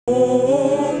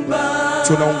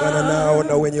Tunaungana nao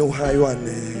na wenye uhai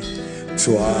wane.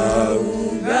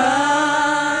 Twaungana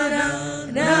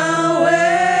na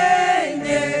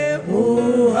wenye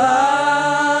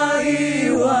uhai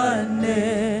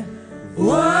wane,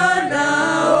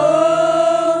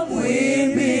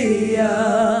 wanaomwimbia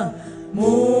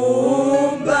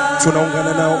Muumba.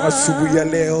 Tunaungana nao asubuhi ya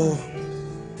leo.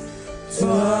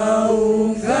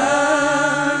 Twaungana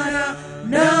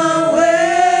na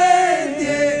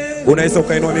wenye unaweza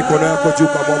ukainua mikono yako juu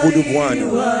kumwabudu Bwana.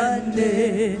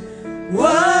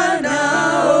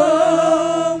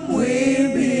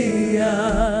 Wanaomwimbia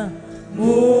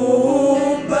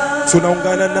Muumba.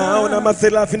 Tunaungana nao na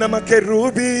maserafi na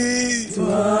makerubi.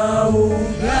 Twaungana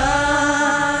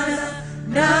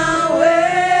na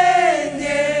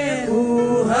wenye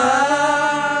uhai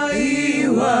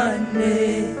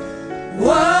wane,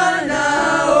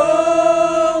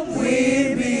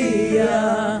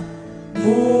 wanaomwimbia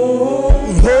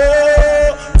Muumba.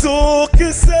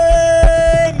 Tukisema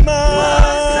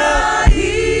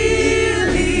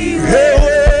wastahili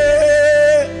wewe,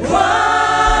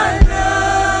 Bwana,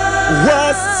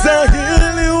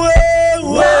 wastahili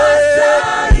wewe,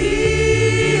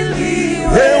 wastahili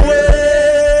wewe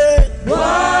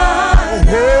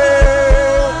Bwana,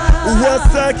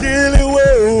 wastahili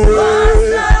wewe,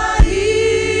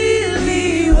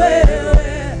 wastahili wewe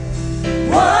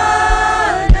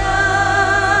Bwana.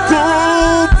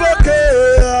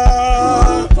 Kupokea.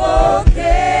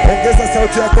 Ongeza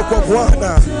sauti yako kwa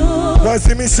Bwana.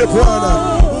 Mwazimishe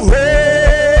Bwana.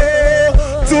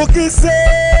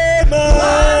 Tukisema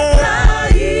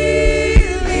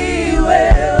wastahili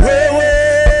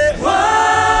wewe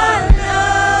Bwana,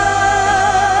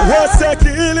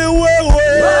 wastahili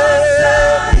wewe,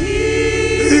 wastahili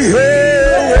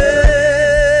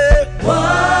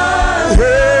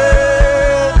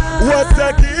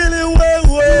wastahili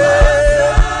wewe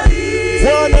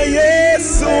Bwana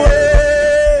Yesu.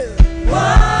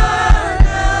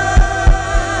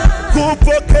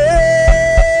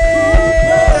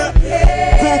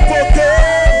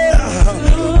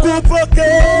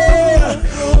 Kupokea.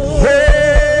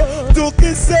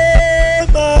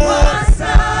 Tukisema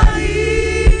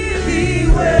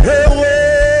wastahili wewe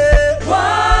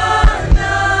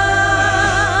Bwana,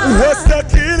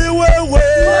 wastahili wewe,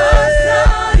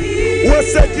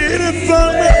 wastahili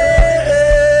Mfalme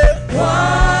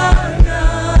Bwana,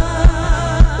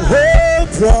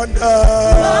 Bwana.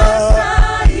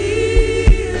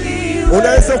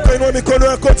 Unaweza ukainua mikono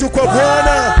yako juu kwa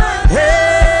Bwana.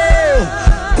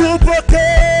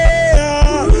 Kupokea,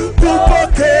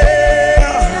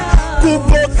 kupokea,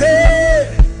 kupokea.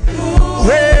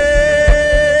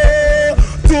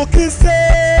 Tukisema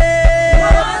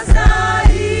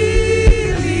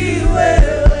wastahili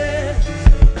wewe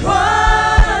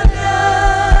Bwana,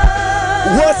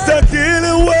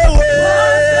 wastahili wewe,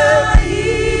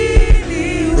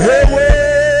 wewe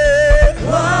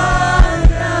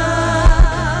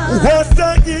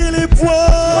wastahili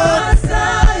Bwana,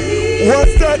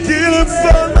 wastahili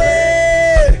Mfalme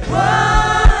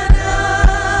Bwana.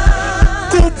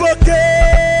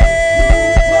 kupokea,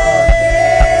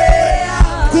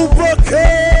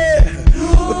 kupokea.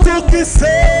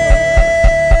 Tukisema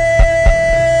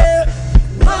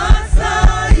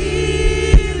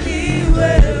wastahili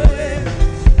wewe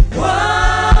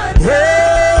Bwana,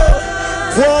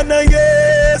 Bwana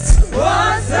Yesu,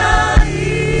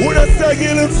 wastahili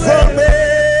unastahili Mfalme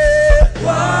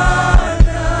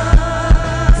Bwana,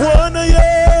 Bwana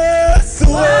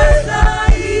Yesu,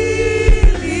 wastahili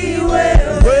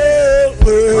wewe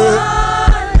Bwana,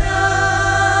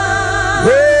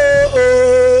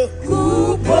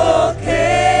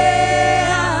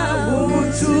 kupokea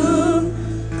utukufu.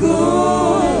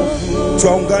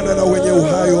 twaungana na wenye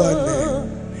uhai wane.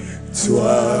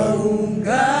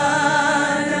 Twaungana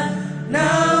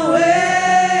na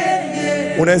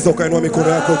wenye Unaweza ukainua mikono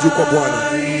yako juu kwa Bwana.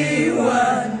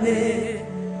 wane,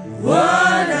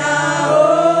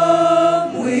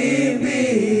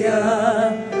 wanaomwimbia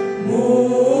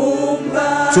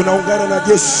Muumba. Tunaungana na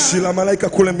jeshi la malaika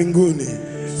kule mbinguni.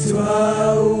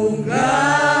 Twaungana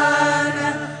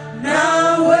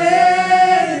na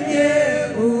wenye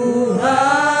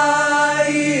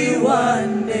uhai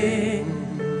wane,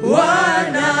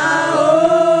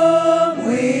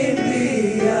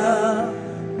 wanaomwimbia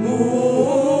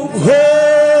Muumba.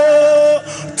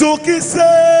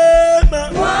 Tukisema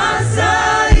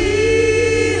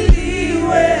wastahili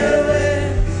wewe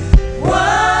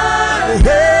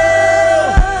Bwana,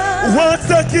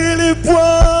 wastahili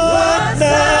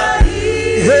Bwana,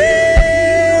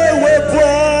 wewe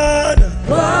Bwana,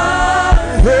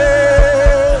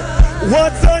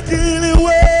 wastahili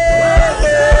wewe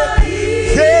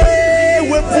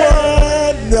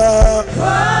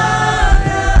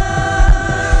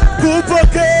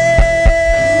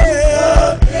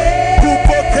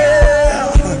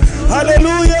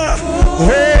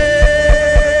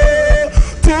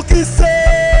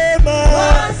tukisema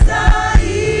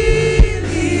wastahili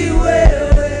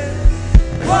wewe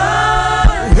Bwana,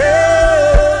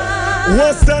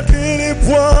 wastahili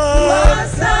Bwana,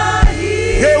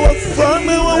 wastahili ewe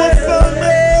mfalme wa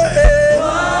wafalme,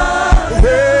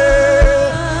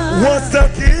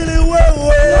 wastahili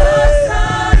wewe,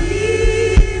 wastahili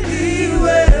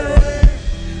wewe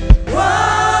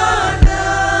Bwana,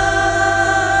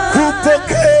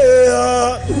 kupokea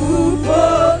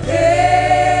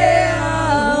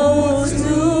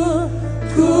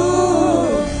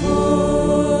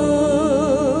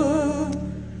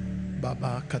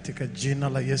Baba, katika jina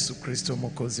la Yesu Kristo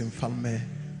Mwokozi Mfalme,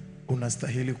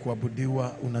 unastahili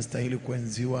kuabudiwa, unastahili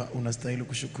kuenziwa, unastahili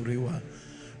kushukuriwa,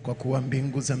 kwa kuwa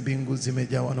mbingu za mbingu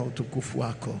zimejawa na utukufu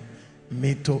wako.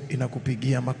 Mito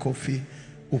inakupigia makofi,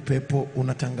 upepo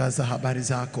unatangaza habari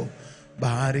zako,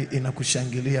 bahari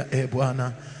inakushangilia.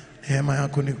 Bwana, neema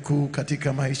yako ni kuu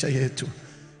katika maisha yetu.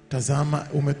 Tazama,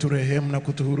 umeturehemu na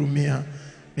kutuhurumia.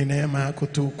 Ni neema yako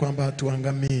tu kwamba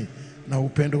hatuangamii, na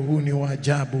upendo huu ni wa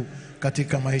ajabu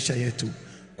katika maisha yetu,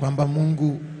 kwamba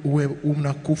Mungu uwe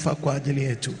unakufa kwa ajili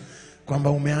yetu, kwamba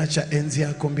umeacha enzi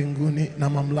yako mbinguni na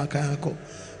mamlaka yako,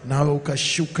 nawe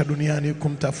ukashuka duniani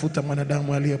kumtafuta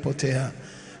mwanadamu aliyepotea.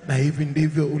 Na hivi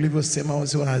ndivyo ulivyosema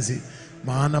waziwazi,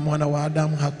 maana mwana wa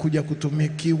Adamu hakuja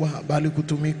kutumikiwa bali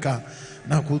kutumika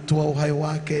na kutoa uhai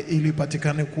wake ili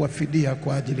patikane kuwa fidia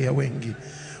kwa ajili ya wengi.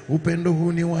 Upendo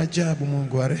huu ni wa ajabu,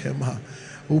 Mungu wa rehema.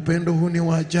 Upendo huu ni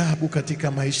wa ajabu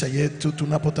katika maisha yetu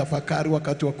tunapotafakari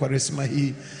wakati wa Kwaresma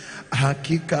hii.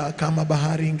 Hakika kama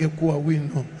bahari ingekuwa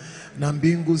wino, na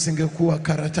mbingu zingekuwa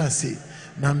karatasi,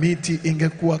 na miti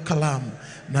ingekuwa kalamu,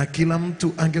 na kila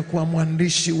mtu angekuwa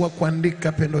mwandishi wa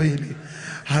kuandika pendo hili,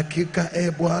 hakika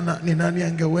Bwana, ni nani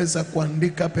angeweza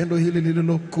kuandika pendo hili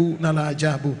lililokuu na la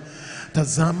ajabu?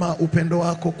 Tazama, upendo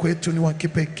wako kwetu ni wa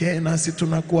kipekee, nasi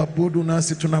tunakuabudu,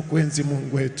 nasi tunakuenzi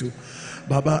Mungu wetu.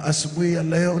 Baba, asubuhi ya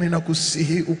leo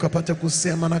ninakusihi ukapata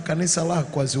kusema na kanisa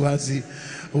lako waziwazi,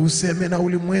 useme na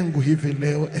ulimwengu hivi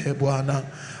leo. Bwana,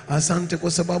 asante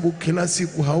kwa sababu kila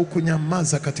siku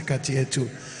haukunyamaza katikati yetu.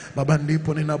 Baba,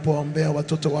 ndipo ninapoombea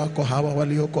watoto wako hawa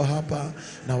walioko hapa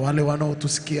na wale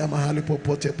wanaotusikia mahali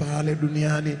popote pale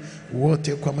duniani,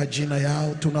 wote kwa majina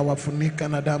yao tunawafunika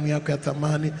na damu yako ya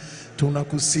thamani.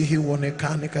 Tunakusihi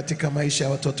uonekane katika maisha ya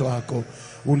watoto wako.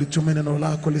 Ulitume neno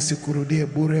lako lisikurudie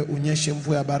bure, unyeshe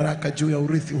mvua ya baraka juu ya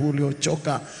urithi huu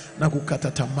uliochoka na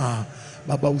kukata tamaa.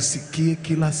 Baba, usikie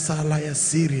kila sala ya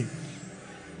siri,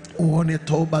 uone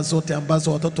toba zote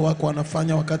ambazo watoto wako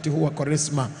wanafanya wakati huu wa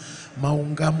Kwaresma,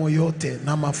 maungamo yote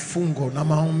na mafungo na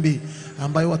maombi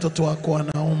ambayo watoto wako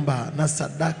wanaomba, na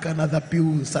sadaka na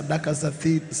dhabihu,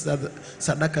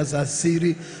 sadaka za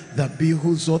siri,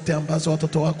 dhabihu zote ambazo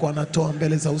watoto wako wanatoa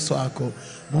mbele za uso wako.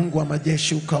 Mungu wa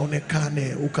majeshi,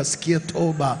 ukaonekane, ukasikie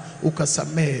toba,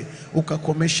 ukasamehe,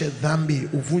 ukakomeshe dhambi,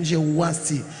 uvunje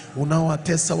uasi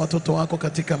unaowatesa watoto wako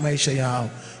katika maisha yao.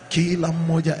 Kila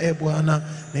mmoja Bwana,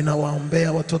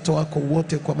 ninawaombea watoto wako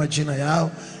wote kwa majina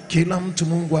yao. Kila mtu,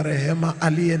 Mungu wa rehema,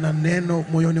 aliye na neno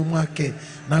moyoni mwake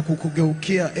na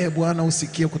kukugeukia Bwana,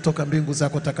 usikie kutoka mbingu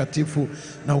zako takatifu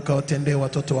na ukawatendee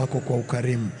watoto wako kwa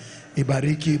ukarimu.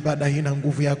 Ibariki ibada hii na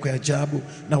nguvu yako ya ajabu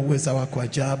na uweza wako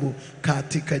ajabu,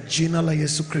 katika jina la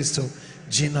Yesu Kristo,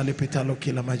 jina lipitalo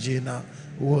kila majina.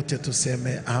 Wote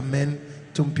tuseme amen.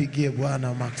 Tumpigie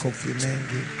Bwana makofi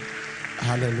mengi.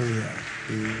 Haleluya.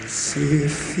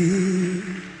 Sifiwe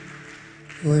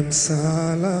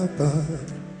msalaba.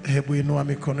 Hebu inua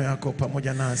mikono yako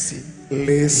pamoja nasi.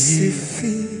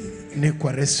 Lisifiwe ni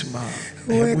Kwaresma.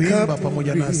 Hebu imba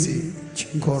pamoja nasi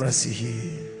chorus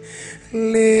hii.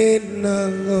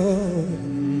 Linalo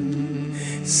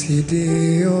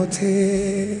zidi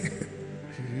yote,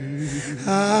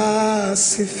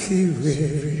 asifiwe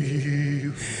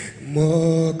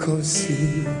Mwokozi.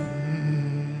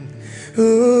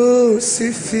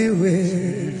 Usifiwe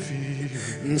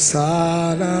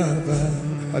msalaba.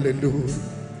 Haleluya.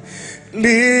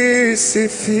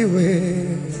 Lisifiwe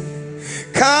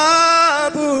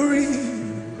kaburi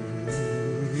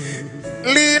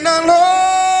linalo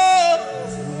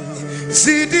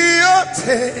zidi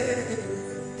yote,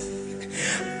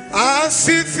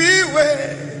 asifiwe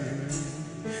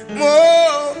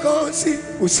Mwokozi.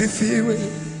 Usifiwe,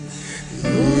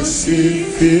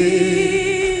 usifiwe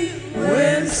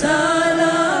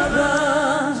msalaba.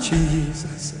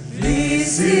 Jesus.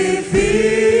 Lisifiwe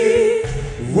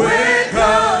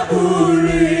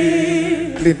kaburi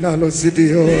linalo zidi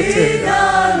yote,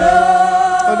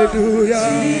 haleluya,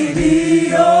 zidi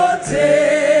yote,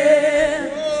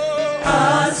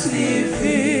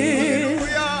 asifiwe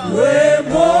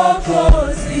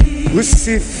Mwokozi.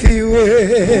 usifiwe,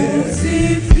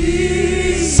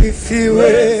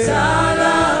 usifiwe.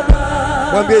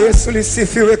 Mwambie Yesu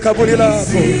lisifiwe kaburi lako.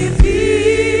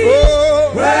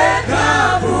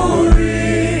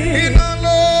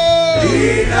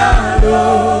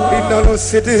 Inalo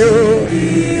sidio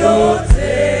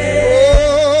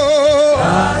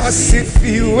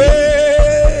asifiwe,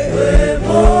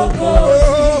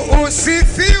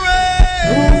 usifiwe,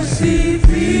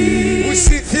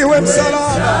 usifiwe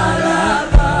msalaba,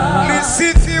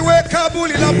 lisifiwe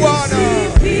kaburi la Bwana,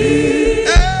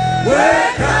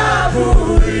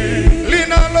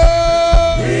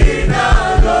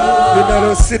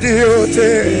 linalo sidio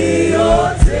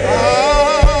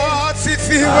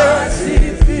asifiwe,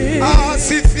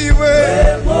 asifiwe,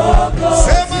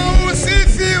 sema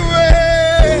usifiwe,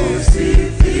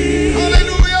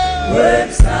 haleluya,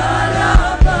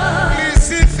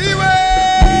 lisifiwe,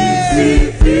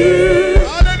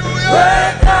 haleluya,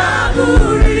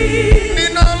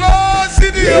 linalo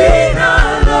sidio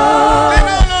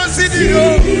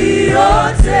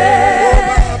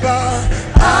Baba,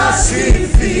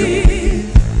 asifiwe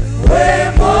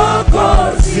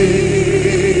Mwokozi.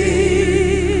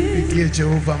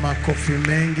 Jehova makofi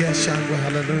mengi ya shangwe,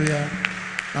 haleluya.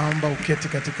 Naomba uketi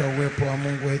katika uwepo wa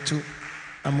Mungu wetu,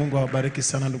 na Mungu awabariki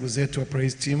sana ndugu zetu wa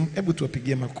praise team. Hebu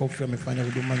tuwapigie makofi, wamefanya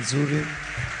huduma nzuri.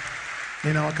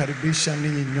 Ninawakaribisha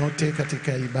ninyi nyote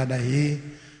katika ibada hii,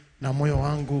 na moyo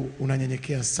wangu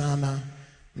unanyenyekea sana.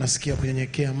 Nasikia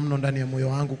kunyenyekea mno ndani ya moyo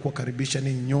wangu kuwakaribisha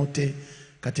ninyi nyote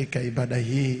katika ibada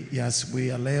hii ya asubuhi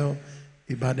ya leo,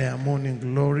 ibada ya Morning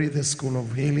Glory, the School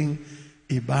of Healing,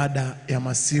 ibada ya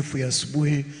masifu ya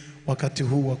asubuhi wakati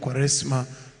huu wa Kwaresma.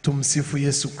 Tumsifu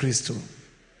Yesu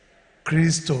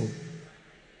Kristo.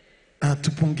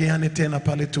 Tupungiane tena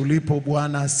pale tulipo.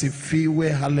 Bwana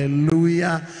asifiwe,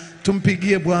 haleluya.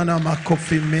 Tumpigie Bwana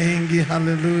makofi mengi,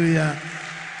 haleluya.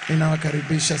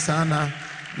 Ninawakaribisha sana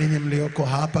ninyi mlioko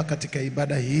hapa katika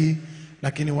ibada hii,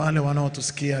 lakini wale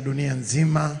wanaotusikia dunia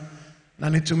nzima, na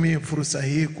nitumie fursa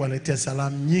hii kuwaletea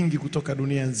salamu nyingi kutoka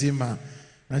dunia nzima.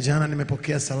 Na jana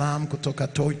nimepokea salamu kutoka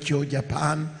Tokyo,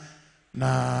 Japan,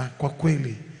 na kwa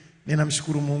kweli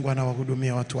ninamshukuru Mungu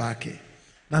anawahudumia watu wake.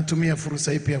 Natumia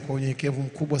fursa hii pia kwa unyenyekevu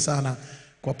mkubwa sana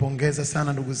kuwapongeza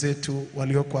sana ndugu zetu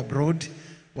walioko abroad,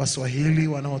 Waswahili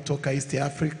wanaotoka East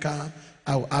Africa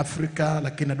au Afrika,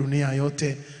 lakini na dunia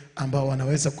yote, ambao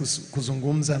wanaweza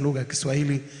kuzungumza lugha ya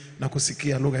Kiswahili na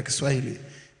kusikia lugha ya Kiswahili.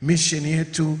 Mission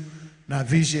yetu na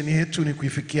vision yetu ni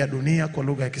kuifikia dunia kwa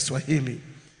lugha ya Kiswahili.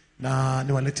 Na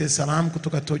niwaletee salamu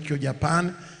kutoka Tokyo,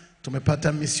 Japan.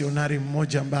 Tumepata misionari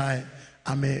mmoja ambaye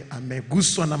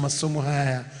ameguswa na masomo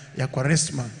haya ya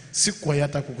Kwaresma. Sikuwa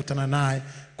hata kukutana naye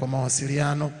kwa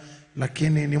mawasiliano,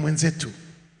 lakini ni mwenzetu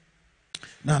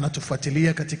na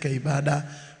anatufuatilia katika ibada,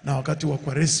 na wakati wa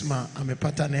Kwaresma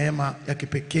amepata neema ya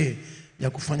kipekee ya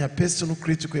kufanya personal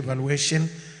critical evaluation,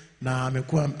 na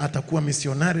atakuwa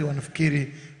misionari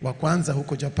wanafikiri wa kwanza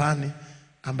huko Japani,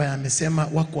 ambaye amesema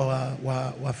wako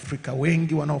wa Afrika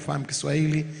wengi wanaofahamu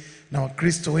Kiswahili na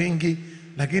Wakristo wengi,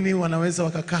 lakini wanaweza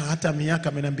wakakaa hata miaka,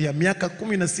 ameniambia miaka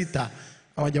 16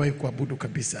 hawajawahi kuabudu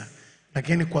kabisa.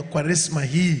 Lakini kwa Kwaresma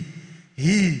hii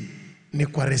ni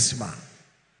Kwaresma.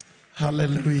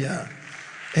 Haleluya.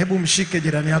 Hebu mshike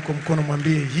jirani yako mkono,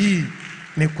 mwambie hii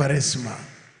ni Kwaresma.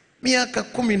 Miaka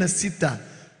 16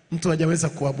 mtu hajaweza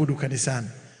kuabudu kanisani,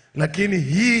 lakini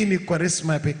hii ni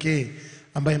Kwaresma ya pekee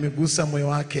ambaye imegusa moyo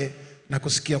wake na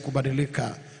kusikia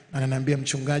kubadilika. Na ananiambia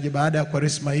mchungaji, baada ya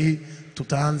Kwaresma hii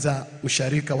tutaanza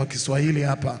usharika wa Kiswahili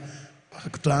hapa,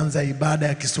 tutaanza ibada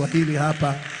ya Kiswahili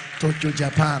hapa Tokyo,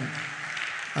 Japan.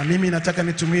 Na mimi nataka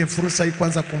nitumie fursa hii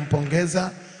kwanza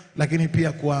kumpongeza, lakini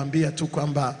pia kuwaambia tu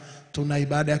kwamba tuna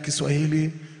ibada ya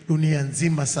Kiswahili dunia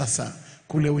nzima sasa,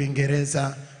 kule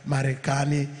Uingereza,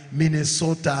 Marekani,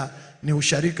 Minnesota ni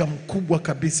usharika mkubwa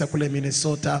kabisa kule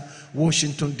Minnesota.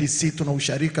 Washington DC tuna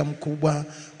usharika mkubwa.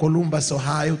 Columbus,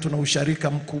 Ohio tuna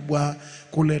usharika mkubwa.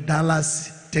 Kule Dallas,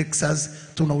 Texas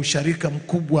tuna usharika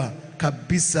mkubwa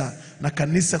kabisa na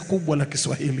kanisa kubwa la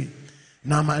Kiswahili,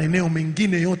 na maeneo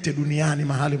mengine yote duniani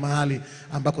mahali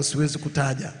ambako siwezi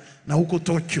kutaja, na huko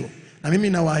Tokyo. Na mimi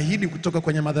nawaahidi kutoka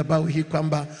kwenye madhabahu hii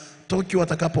kwamba Tokyo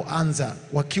watakapoanza,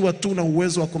 wakiwa tuna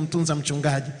uwezo wa kumtunza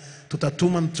mchungaji,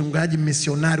 tutatuma mchungaji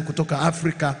misionari kutoka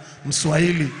Afrika,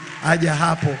 Mswahili, aje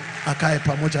hapo akae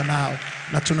pamoja nao,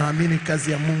 na tunaamini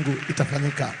kazi ya Mungu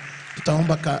itafanyika.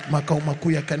 Tutaomba makao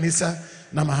makuu ya kanisa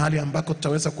na mahali ambako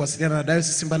tutaweza kuwasiliana na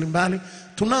diocese mbalimbali.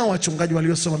 Tunao wachungaji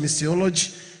waliosoma missiology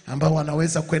ambao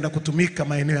wanaweza kwenda kutumika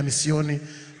maeneo ya misioni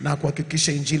na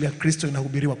kuhakikisha injili ya Kristo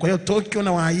inahubiriwa. Kwa hiyo Tokyo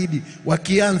na waahidi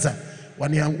wakianza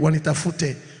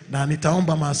wanitafute na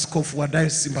nitaomba maaskofu wa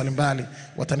diocese mbalimbali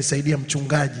watanisaidia,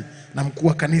 mchungaji na mkuu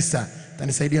wa kanisa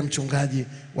atanisaidia mchungaji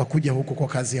wa kuja huko kwa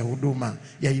kazi ya huduma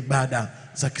ya ibada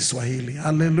za Kiswahili.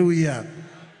 Haleluya.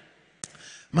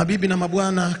 Mabibi na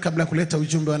mabwana, kabla ya kuleta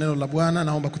ujumbe wa neno la Bwana,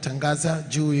 naomba kutangaza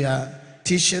juu ya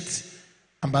t-shirt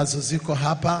ambazo ziko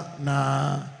hapa,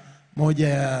 na moja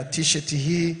ya t-shirt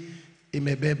hii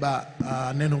imebeba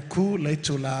neno kuu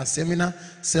letu la seminar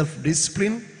self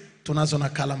discipline. Tunazo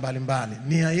nakala mbalimbali.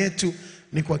 Nia yetu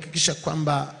ni kuhakikisha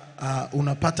kwamba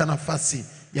unapata nafasi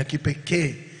ya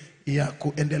kipekee ya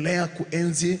kuendelea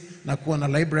kuenzi na kuwa na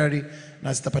library,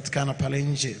 na zitapatikana pale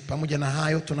nje. Pamoja na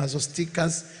hayo, tunazo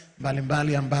stickers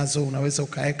mbalimbali ambazo unaweza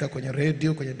ukaweka kwenye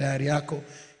radio, kwenye diary yako,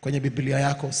 kwenye Biblia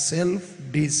yako, self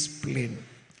discipline.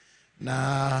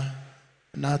 Na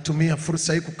natumia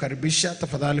fursa hii kukaribisha,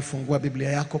 tafadhali fungua Biblia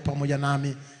yako pamoja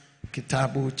nami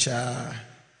kitabu cha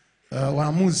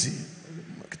Waamuzi.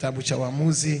 Kitabu cha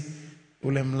Waamuzi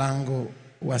ule mlango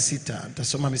wa 6.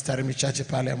 Nitasoma mistari michache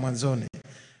pale ya mwanzoni.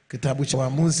 Kitabu cha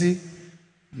Waamuzi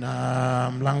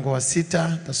na mlango wa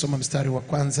 6, tasoma mstari wa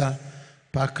kwanza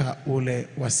mpaka ule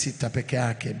wa 6 peke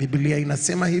yake. Biblia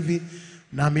inasema hivi,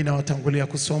 nami nawatangulia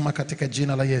kusoma katika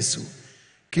jina la Yesu.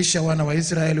 Kisha wana wa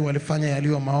Israeli walifanya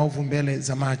yaliyo maovu mbele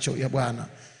za macho ya Bwana.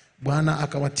 Bwana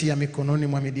akawatia mikononi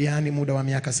mwa Midiani muda wa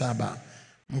miaka 7.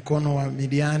 Mkono wa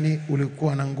Midiani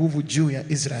ulikuwa na nguvu juu ya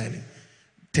Israeli.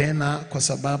 Tena kwa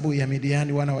sababu ya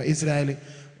Midiani, wana wa Israeli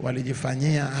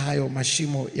walijifanyia hayo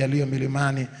mashimo yaliyo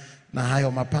milimani na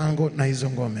hayo mapango na hizo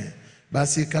ngome.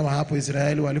 Basi ikawa hapo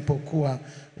Israeli walipokuwa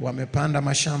wamepanda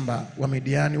mashamba, wa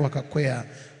Midiani wakakwea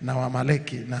na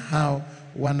Waamaleki na hao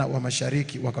wana wa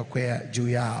mashariki wakakwea juu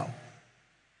yao.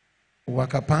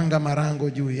 Wakapanga marango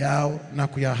juu yao na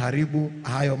kuyaharibu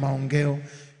hayo maongeo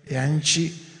ya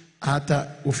nchi hata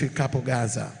ufikapo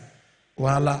Gaza.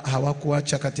 Wala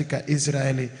hawakuacha katika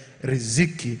Israeli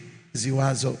riziki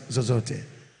ziwazo zozote.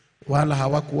 Wala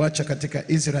hawakuacha katika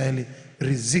Israeli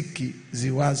riziki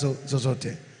ziwazo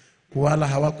zozote. Wala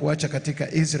hawakuacha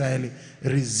katika Israeli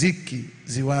riziki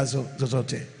ziwazo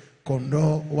zozote,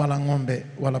 kondoo wala ng'ombe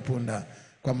wala punda,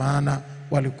 kwa maana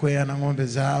walikwea na ng'ombe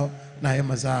zao na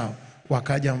hema zao.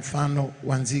 Wakaja mfano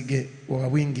wa nzige wa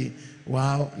wingi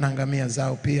wao, na ngamia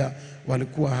zao pia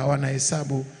walikuwa hawana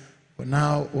hesabu,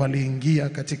 nao waliingia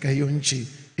katika hiyo nchi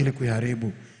ili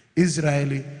kuiharibu.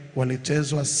 Israeli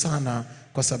walitezwa sana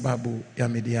kwa sababu ya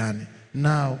Midiani,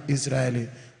 nao Israeli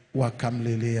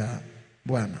wakamlilia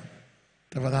Bwana.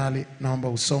 Tafadhali naomba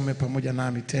usome pamoja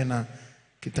nami tena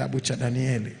kitabu cha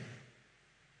Danieli.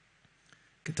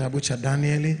 Kitabu cha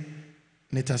Danieli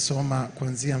nitasoma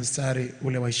kuanzia mstari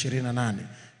ule wa 28.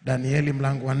 Danieli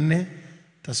mlango wa 4,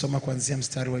 tasoma kuanzia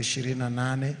mstari wa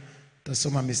 28,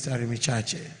 tasoma mistari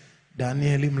michache.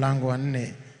 Danieli mlango wa 4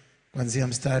 kuanzia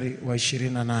mstari wa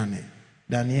 28.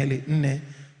 Danieli 4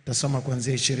 tasoma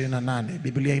kuanzia 28.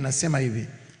 Biblia inasema hivi: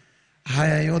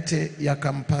 haya yote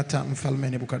yakampata mfalme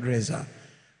Nebukadreza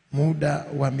muda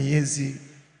wa miezi,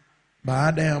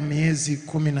 baada ya miezi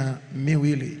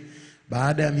 12.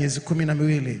 Baada ya miezi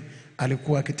 12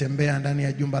 alikuwa akitembea ndani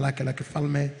ya jumba lake la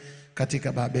kifalme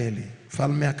katika Babeli.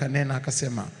 Mfalme akanena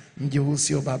akasema, mji huu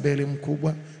sio Babeli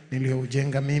mkubwa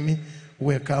nilioujenga mimi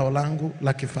uwe kao langu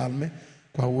la kifalme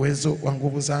kwa uwezo wa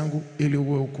nguvu zangu,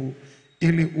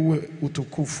 ili uwe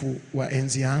utukufu wa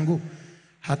enzi yangu?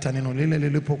 Hata neno lile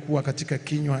lilipokuwa katika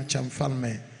kinywa cha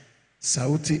mfalme,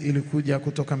 sauti ilikuja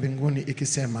kutoka mbinguni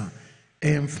ikisema,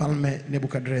 mfalme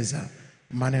Nebukadreza,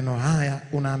 maneno haya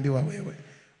unaambiwa wewe.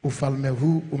 Ufalme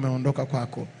huu umeondoka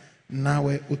kwako,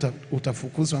 nawe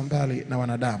utafukuzwa mbali na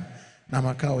wanadamu, na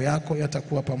makao yako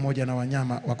yatakuwa pamoja na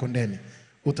wanyama wa kondeni.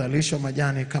 Utalishwa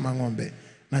majani kama ng'ombe,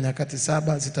 na nyakati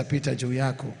 7 zitapita juu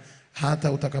yako,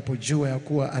 hata utakapojua ya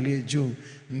kuwa aliye juu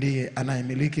ndiye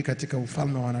anayemiliki katika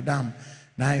ufalme wa wanadamu,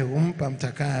 naye humpa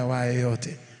mtakaya wa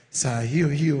yote. Saa hiyo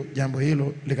hiyo jambo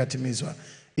hilo likatimizwa.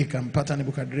 Ikampata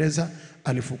Nebukadreza,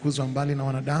 alifukuzwa mbali na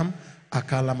wanadamu,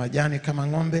 akala majani kama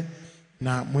ng'ombe,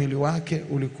 na mwili wake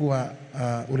ulikuwa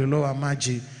uliloa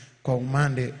maji kwa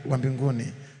umande wa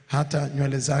mbinguni, hata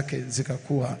nywele zake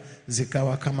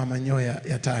zikawa kama manyoya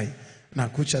ya tai, na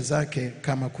kucha zake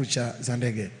kama kucha za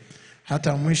ndege.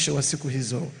 Hata mwisho wa siku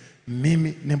hizo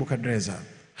mimi Nebukadreza,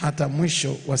 hata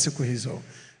mwisho wa siku hizo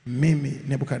mimi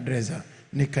Nebukadreza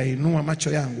nikainua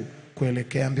macho yangu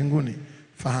kuelekea mbinguni,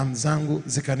 fahamu zangu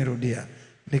zikanirudia.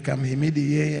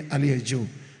 Nikamhimidi yeye aliye juu,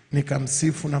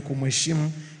 nikamsifu na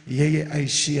kumheshimu yeye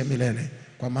aishie milele,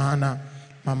 kwa maana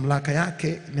mamlaka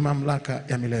yake ni mamlaka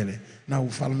ya milele, na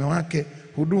ufalme wake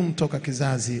hudumu toka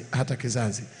kizazi hata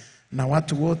kizazi. Na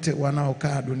watu wote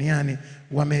wanaokaa duniani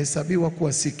wamehesabiwa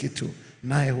kuwa si kitu,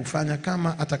 naye hufanya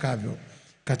kama atakavyo.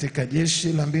 katika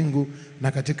jeshi la mbingu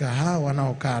na katika hao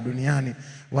wanaokaa duniani,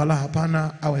 wala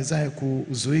hapana awezaye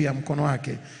kuzuia mkono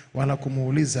wake wala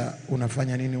kumuuliza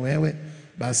unafanya nini wewe.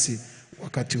 Basi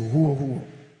wakati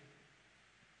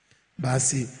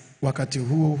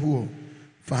huo huo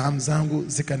fahamu zangu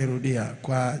zikanirudia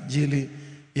kwa ajili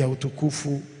ya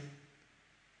utukufu.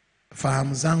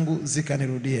 Fahamu zangu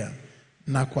zikanirudia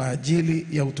na kwa ajili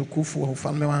ya utukufu wa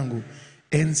ufalme wangu,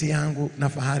 enzi yangu na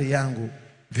fahari yangu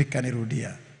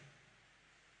vikanirudia.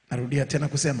 Narudia tena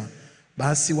kusema,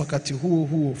 basi wakati huo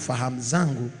huo fahamu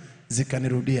zangu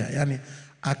zikanirudia. Yani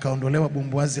akaondolewa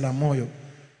bumbuazi la moyo,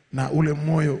 na ule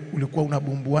moyo ulikuwa una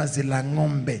bumbuazi la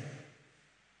ng'ombe.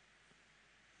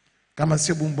 Kama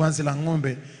sio bumbuazi la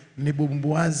ng'ombe, ni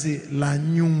bumbuazi la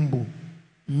nyumbu.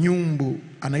 Nyumbu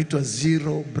anaitwa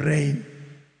zero brain.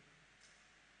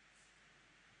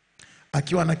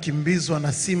 Akiwa anakimbizwa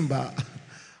na simba,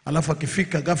 alafu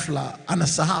akifika ghafla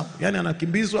anasahau. Yani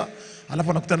anakimbizwa,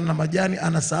 alafu anakutana na majani,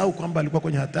 anasahau kwamba alikuwa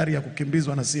kwenye hatari ya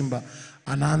kukimbizwa na simba.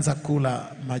 Anaanza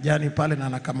kula majani pale na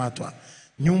anakamatwa.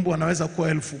 Nyumbu anaweza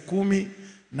kuwa 10,000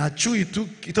 na chui tu,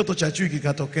 kitoto cha chui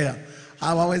kikatokea,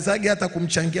 hawawezagi hata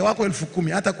kumchangia. Wako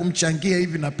 10,000, hata kumchangia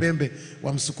hivi na pembe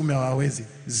wa msukume hawawezi.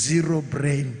 Zero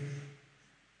brain,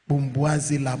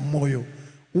 bumbuazi la moyo.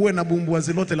 Uwe na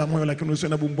bumbuazi lote la moyo, lakini usiwe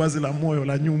na bumbuazi la moyo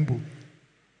la nyumbu.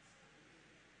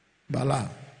 Bala.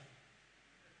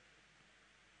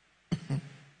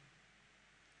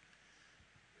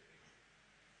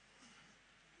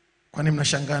 Kwani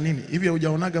mnashangaa nini? Hivi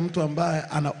hujaonaga mtu ambaye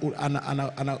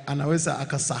anaweza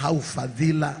akasahau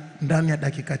fadhila ndani ya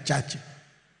dakika chache?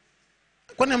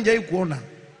 Kwani hamjawahi kuona?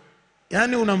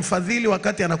 Yani unamfadhili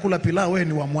wakati anakula pilau, wewe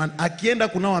ni wa mwana. Akienda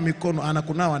kunawa mikono,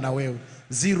 anakunawa na wewe.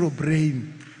 Zero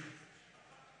brain,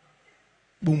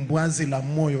 bumbuazi la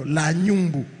moyo la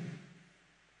nyumbu.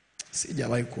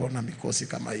 Sijawahi kuona mikosi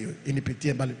kama hiyo.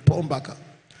 Inipitie mbali pombaka.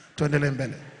 Tuendelee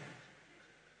mbele.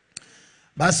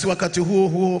 Basi wakati huo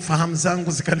huo fahamu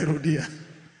zangu zikanirudia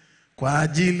kwa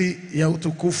ajili ya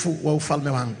utukufu wa ufalme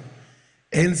wangu,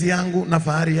 enzi yangu na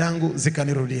fahari yangu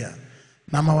zikanirudia,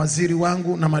 na mawaziri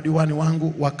wangu na madiwani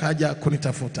wangu wakaja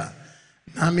kunitafuta,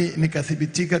 nami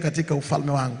nikathibitika katika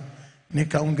ufalme wangu,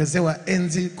 nikaongezewa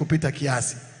enzi kupita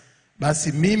kiasi.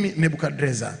 Basi mimi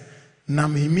Nebukadreza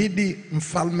namhimidi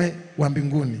mfalme wa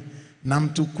mbinguni,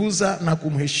 namtukuza na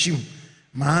kumheshimu,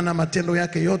 maana matendo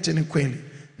yake yote ni kweli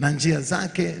na njia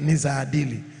zake ni za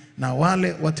adili, na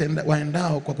wale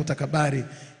waendao kwa kutakabari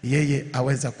yeye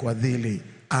aweza kuadhili.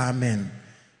 Amen.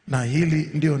 Na hili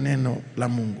ndio neno la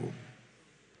Mungu.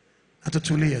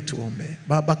 Atutulie tuombe.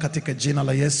 Baba, katika jina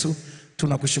la Yesu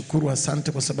tunakushukuru,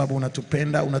 asante kwa sababu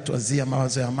unatupenda, unatuazia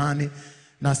mawazo ya amani,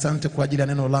 na asante kwa ajili ya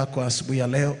neno lako asubuhi ya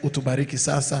leo. Utubariki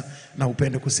sasa na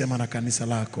upende kusema na kanisa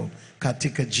lako,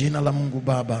 katika jina la Mungu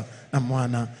Baba na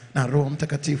Mwana na Roho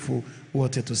Mtakatifu,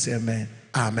 wote tuseme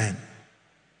amen.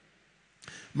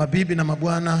 Mabibi na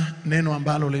mabwana, neno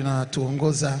ambalo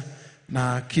linatuongoza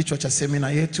na kichwa cha semina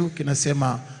yetu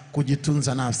kinasema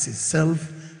kujitunza nafsi, self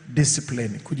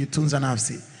discipline, kujitunza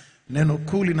nafsi. Neno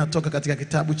kuu linatoka katika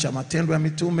kitabu cha Matendo ya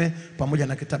Mitume pamoja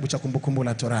na kitabu cha Kumbukumbu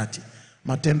la Torati.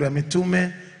 Matendo ya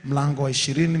Mitume mlango wa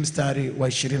 20 mstari wa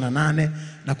 28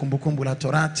 na Kumbukumbu la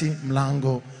Torati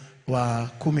mlango wa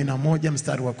 11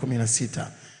 mstari wa 16.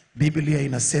 Biblia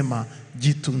inasema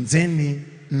jitunzeni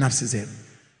nafsi zenu.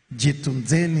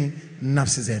 Jitunzeni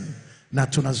nafsi zenu. Na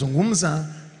tunazungumza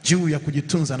juu ya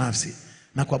kujitunza nafsi.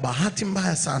 Na kwa bahati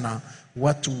mbaya sana,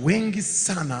 watu wengi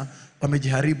sana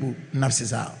wamejiharibu nafsi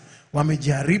zao.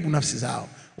 Wamejiharibu nafsi zao.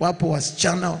 Wapo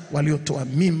wasichana waliotoa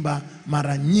mimba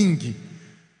mara nyingi,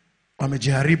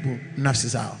 wamejiharibu nafsi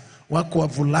zao. Wako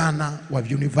wavulana wa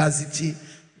university,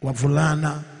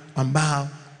 wavulana ambao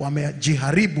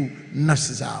wamejiharibu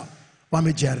nafsi zao.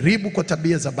 Wamejiharibu kwa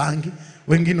tabia za bangi,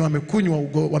 wengine wamekunywa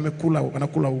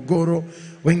wanakula ugoro,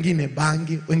 wengine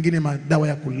bangi, wengine madawa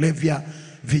ya kulevya.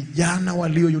 Vijana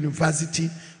walio university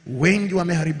wengi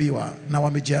wameharibiwa na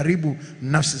wamejiharibu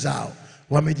nafsi zao.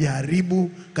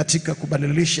 Wamejiharibu katika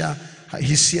kubadilisha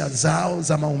hisia zao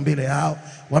za maumbile yao.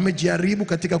 Wamejiharibu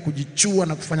katika kujichua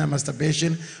na kufanya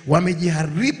masturbation.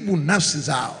 Wamejiharibu nafsi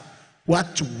zao.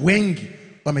 Watu wengi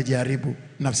wamejiharibu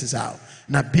nafsi zao.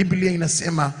 Na Biblia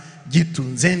inasema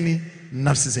jitunzeni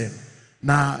nafsi zenu.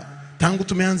 Na tangu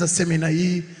tumeanza semina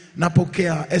hii,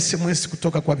 napokea SMS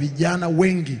kutoka kwa vijana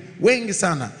wengi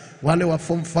sana, wale wa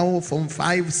form 4, form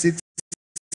 5,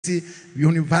 6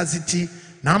 university,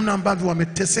 namna ambavyo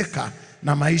wameteseka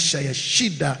na maisha ya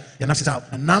shida ya nafsi zao,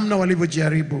 na namna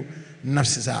walivyojiharibu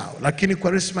nafsi zao. Lakini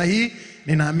kwa resma hii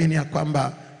ninaamini ya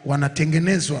kwamba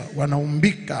wanatengenezwa,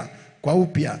 wanaumbika kwa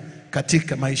upya,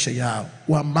 katika maisha yao.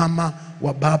 Wa mama,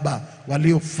 wa baba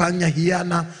waliofanya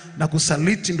hiana na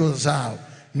kusaliti ndoa zao,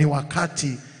 ni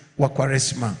wakati wa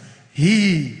Kwaresma.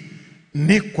 Hii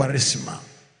ni Kwaresma.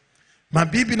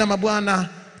 Mabibi na mabwana,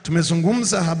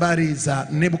 tumezungumza habari za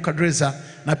Nebukadreza,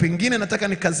 na pengine nataka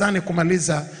nikazane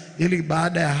kumaliza ili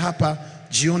baada ya hapa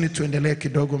jioni tuendelee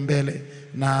kidogo mbele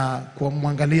na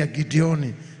kumwangalia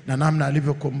Gideoni na namna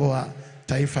alivyokomboa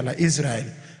taifa la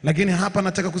Israeli. Lakini hapa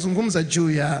nataka kuzungumza juu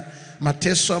ya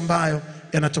mateso ambayo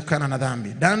yanatokana na dhambi.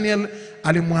 Daniel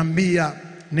alimwambia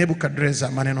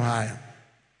Nebukadreza maneno haya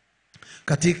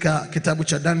katika kitabu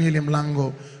cha Danieli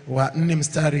mlango wa 4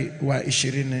 mstari wa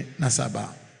 27.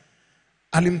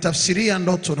 Alimtafsiria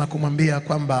ndoto na kumwambia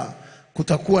kwamba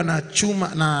kutakuwa na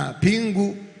chuma na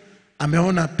pingu.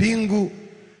 Ameona pingu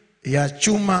ya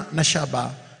chuma na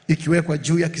shaba ikiwekwa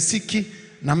juu ya kisiki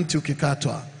na mti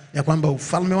ukikatwa, ya kwamba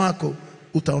ufalme wako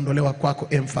utaondolewa kwako,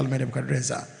 mfalme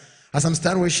Nebukadreza. Hasa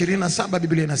mstari wa 27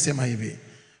 Biblia inasema hivi: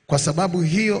 kwa sababu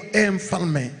hiyo,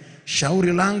 mfalme,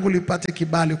 shauri langu lipate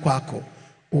kibali kwako,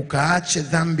 ukaache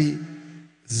dhambi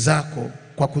zako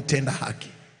kwa kutenda haki.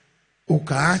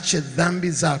 Ukaache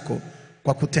dhambi zako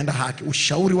kwa kutenda haki.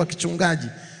 Ushauri wa kichungaji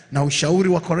na ushauri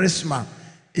wa Kwaresma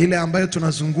ile ambayo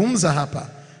tunazungumza hapa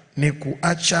ni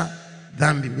kuacha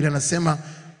dhambi. Biblia inasema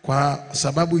kwa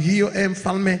sababu hiyo,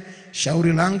 mfalme,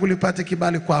 shauri langu lipate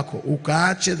kibali kwako,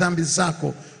 ukaache dhambi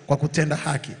zako kwa kutenda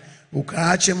haki.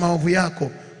 Ukaache maovu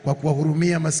yako kwa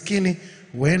kuwahurumia maskini,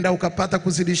 huenda ukapata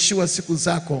kuzidishiwa siku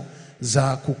zako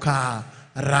za kukaa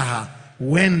raha.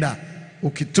 Huenda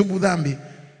ukitubu dhambi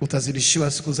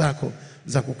utazidishiwa siku zako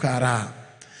za kukaa raha.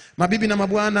 Mabibi na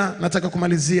mabwana, nataka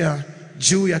kumalizia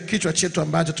juu ya kichwa chetu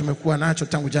ambacho tumekuwa nacho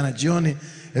tangu jana jioni: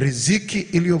 riziki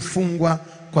iliyofungwa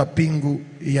kwa pingu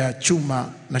ya chuma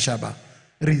na shaba.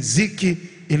 Riziki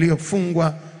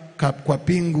iliyofungwa kwa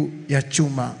pingu ya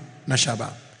chuma na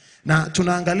shaba. Na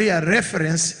tunaangalia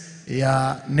reference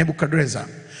ya Nebukadreza.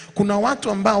 Kuna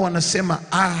watu ambao wanasema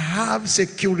I have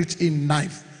security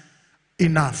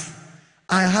enough.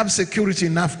 I have security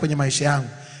enough kwenye maisha yangu.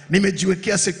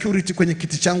 Nimejiwekea security kwenye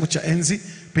kiti changu cha enzi.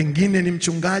 Pengine ni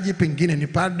mchungaji, pengine ni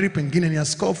padri, pengine ni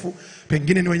askofu,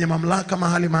 pengine ni wenye mamlaka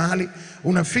mahali.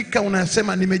 Unafika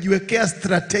unasema nimejiwekea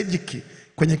strategic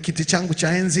kwenye kiti changu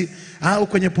cha enzi au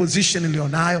kwenye position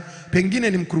nilionayo. Pengine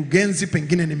ni mkurugenzi,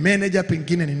 pengine ni manager,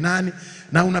 pengine ni nani.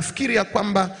 Na unafikiri ya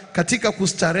kwamba katika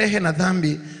kustarehe na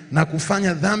dhambi na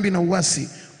kufanya dhambi na uasi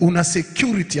una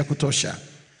security ya kutosha.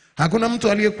 Hakuna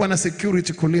mtu aliyekuwa na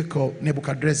security kuliko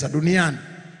Nebukadreza duniani.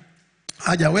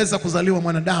 Hajaweza kuzaliwa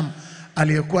mwanadamu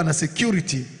aliyekuwa na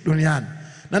security duniani.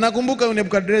 Na nakumbuka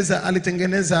Nebukadreza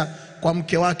alitengeneza kwa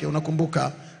mke wake,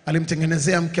 unakumbuka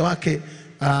alimtengenezea mke wake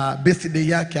birthday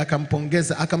yake,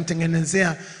 akampongeza,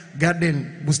 akamtengenezea garden,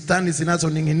 bustani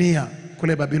zinazoning'inia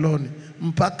kule Babiloni.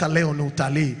 Mpaka leo ni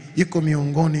utalii, iko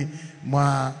miongoni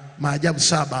mwa maajabu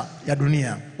 7 ya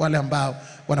dunia, wale ambao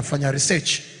wanafanya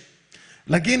research.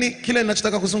 Lakini kile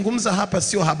ninachotaka kuzungumza hapa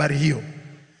sio habari hiyo.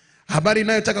 Habari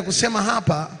ninayotaka kusema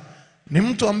hapa ni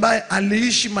mtu ambaye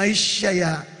aliishi maisha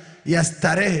ya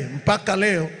starehe mpaka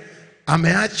leo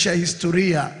ameacha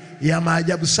historia ya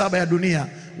maajabu 7 ya dunia.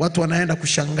 Watu wanaenda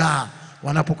kushangaa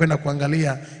wanapokwenda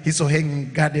kuangalia hizo hanging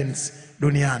gardens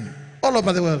duniani all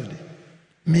over the world.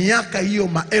 Miaka hiyo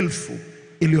maelfu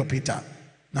iliyopita,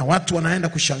 na watu wanaenda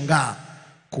kushangaa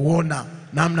kuona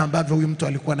namna ambavyo huyu mtu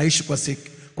alikuwa anaishi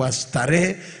kwa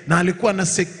starehe, na alikuwa na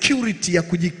security ya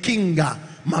kujikinga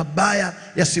mabaya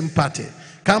yasimpate.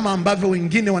 Kama ambavyo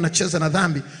wengine wanacheza na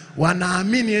dhambi,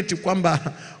 wanaamini eti kwamba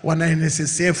wana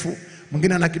NSSF.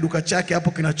 Mwingine ana kiduka chake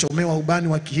hapo kinachomewa ubani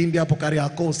wa Kihindi hapo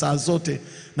Kariakoo saa zote,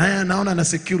 na yeye anaona na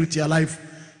security ya life.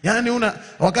 Yani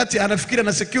wakati anafikiri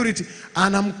na security,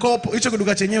 ana mkopo, hicho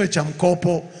kiduka chenyewe cha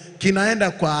mkopo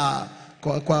kinaenda kwa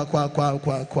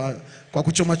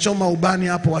kuchoma ubani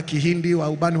hapo wa Kihindi, wa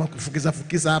ubani wa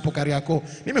kufukiza hapo Kariakoo.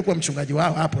 Nimekuwa mchungaji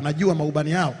wao hapo, najua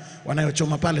maubani yao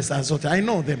wanayochoma pale saa zote. I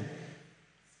know them.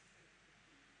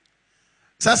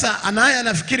 Sasa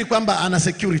anafikiri kwamba ana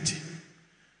security.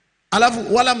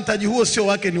 Alafu wala mtaji huo sio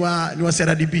wake, ni wa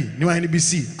CRDB, ni wa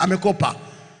NBC, amekopa.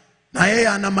 Na yeye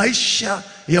ana maisha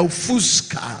ya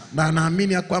ufuska na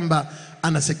anaamini ya kwamba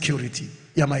ana security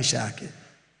ya maisha yake.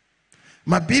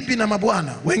 Mabibi na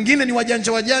mabwana, wengine ni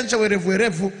wajanja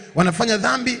werevu, wanafanya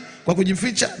dhambi kwa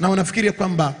kujificha na wanafikiri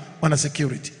kwamba wana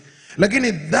security.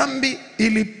 Lakini dhambi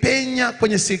ilipenya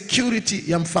kwenye security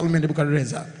ya mfalme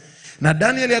Nebukadreza. Na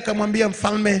Danieli akamwambia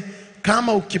mfalme,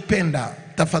 kama ukipenda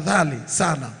tafadhali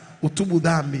sana utubu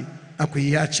dhambi na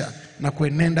kuiacha na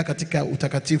kuenenda katika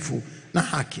utakatifu na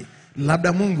haki.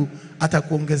 Labda Mungu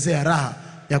atakuongezea raha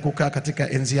ya kukaa katika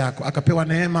enzi yako. Akapewa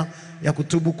neema ya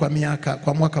kutubu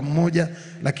kwa mwaka mmoja,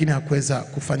 lakini hakuweza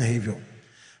kufanya hivyo.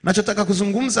 Nachotaka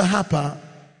kuzungumza hapa,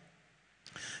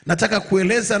 nataka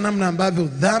kueleza namna ambavyo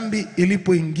dhambi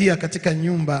ilipoingia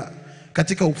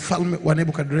katika ufalme wa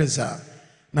Nebukadreza,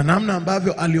 na namna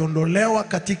ambavyo aliondolewa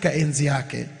katika enzi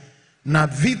yake na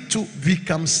vitu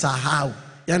vikamsahau.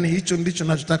 Yani hicho ndicho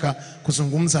nachotaka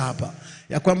kuzungumza hapa,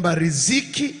 ya kwamba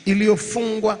riziki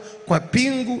iliyofungwa kwa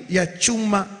pingu ya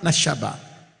chuma na shaba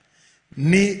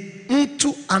ni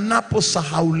mtu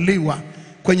anaposahauliwa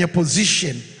kwenye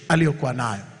position aliyokuwa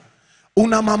nayo.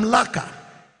 Una mamlaka,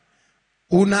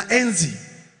 una enzi,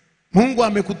 Mungu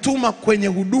amekutuma kwenye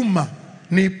huduma,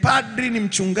 ni padri, ni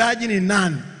mchungaji, ni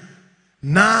nani,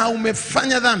 na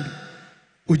umefanya dhambi,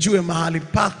 ujue mahali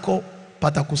pako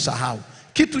patakusahau.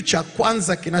 Kitu cha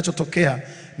kwanza kinachotokea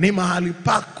ni mahali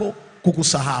pako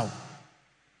kukusahau.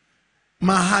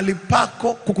 Mahali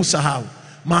pako kukusahau.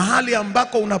 Mahali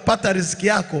ambako unapata riziki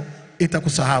yako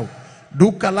itakusahau.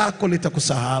 Duka lako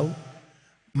litakusahau.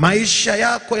 Maisha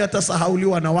yako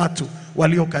yatasahauliwa na watu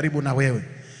walio karibu na wewe.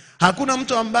 Hakuna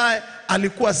mtu ambaye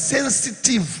alikuwa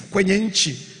sensitive kwenye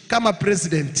nchi kama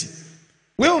president.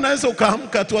 Wewe unaweza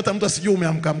ukaamka tu hata mtu asijue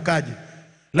umeamkaje.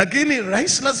 Lakini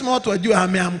rais lazima watu wajue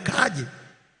ameamkaje.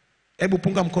 Hebu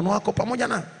punga mkono wako pamoja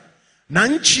na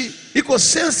nchi iko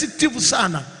sensitive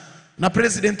sana na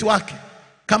president wake.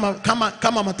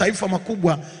 Kama mataifa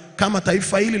makubwa, kama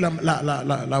taifa hili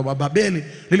la Babeli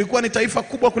lilikuwa ni taifa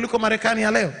kubwa kuliko Marekani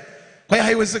ya leo. Kwa hiyo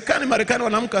haiwezekani Marekani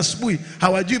wanaamka asubuhi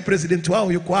hawajui president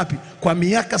wao yuko wapi kwa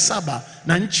miaka 7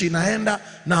 na nchi inaenda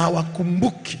na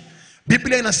hawakumbuki.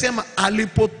 Biblia inasema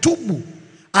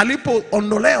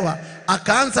alipoondolewa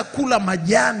akaanza kula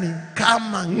majani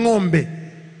kama ng'ombe.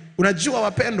 Unajua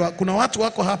wapendwa, kuna watu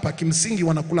wako hapa kimsingi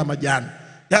wanakula majani.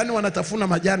 Yani wanatafuna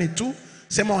majani tu,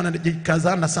 sema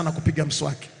wanajikazana sana kupiga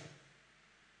mswaki.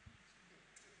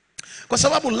 Kwa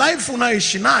sababu life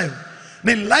unayoishi nayo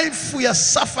ni life ya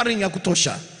suffering ya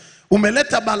kutosha.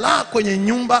 Umeleta balaa kwenye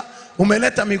nyumba,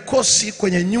 umeleta mikosi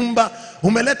kwenye nyumba,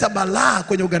 umeleta balaa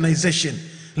kwenye organization.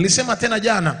 Nilisema tena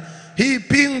jana, hii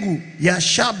pingu ya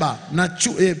shaba na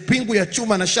pingu ya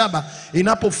chuma na shaba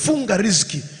inapofunga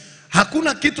riziki,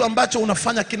 hakuna kitu ambacho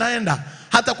unafanya kinaenda.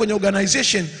 Hata kwenye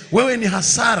organization wewe ni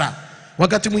hasara.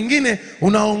 Wakati mwingine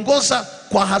unaongoza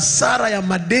kwa hasara ya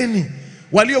madeni.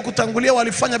 Waliokutangulia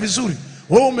walifanya vizuri,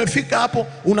 wewe umefika hapo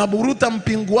unaburuta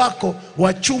mpingu wako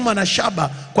wa chuma na shaba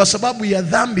kwa sababu ya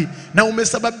dhambi, na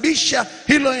umesababisha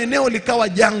hilo eneo likawa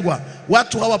jangwa.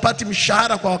 Watu hawapati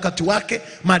mshahara kwa wakati wake,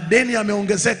 madeni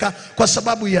yameongezeka kwa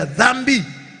sababu ya dhambi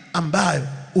ambayo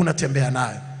unatembea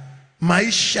nayo.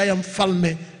 Maisha ya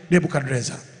mfalme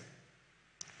Nebukadreza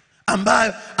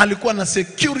ambayo alikuwa na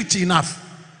security enough,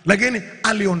 lakini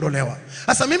aliondolewa.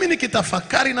 Sasa mimi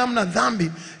nikitafakari namna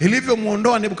dhambi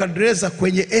ilivyomuondoa Nebukadreza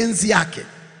kwenye enzi yake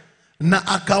na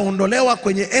akaondolewa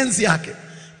kwenye enzi yake,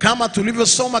 kama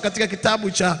tulivyosoma katika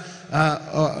kitabu cha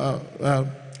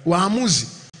Waamuzi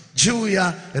juu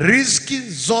ya riziki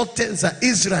zote za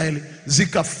Israeli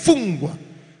zikafungwa.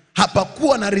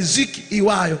 Hapakuwa na riziki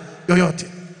iwayo yoyote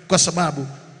kwa sababu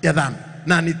ya dhambi,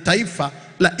 na ni taifa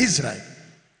la Israeli.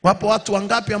 Wapo watu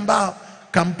wangapi ambao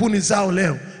kampuni zao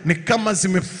leo ni kama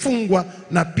zimefungwa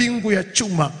na pingu ya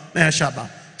chuma na ya shaba?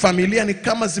 Familia ni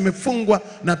kama zimefungwa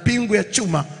na pingu ya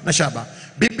chuma na shaba.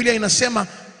 Biblia inasema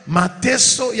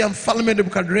mateso ya mfalme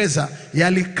Nebukadreza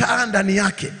yalikaa ndani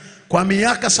yake kwa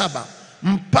miaka 7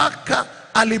 mpaka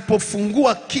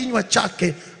alipofungua kinywa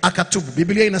chake akatubu.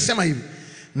 Biblia inasema hivi,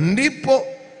 ndipo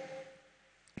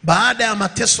baada ya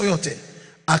mateso yote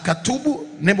akatubu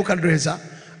Nebukadreza,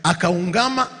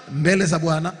 akaungama mbele za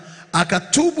Bwana,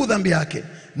 akatubu dhambi yake,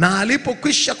 na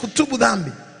alipokwisha kutubu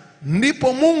dhambi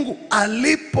ndipo Mungu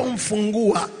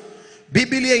alipomfungua.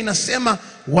 Biblia inasema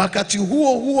wakati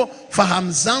huo huo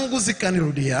fahamu zangu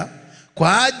zikanirudia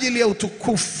kwa ajili ya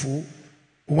utukufu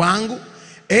wangu,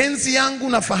 enzi yangu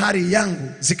na fahari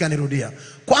yangu zikanirudia.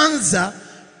 Kwanza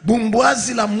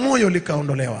bumbwazi la moyo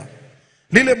likaondolewa.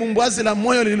 Lile bumbwazi la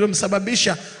moyo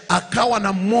lililomsababisha akawa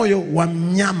na moyo wa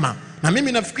mnyama, na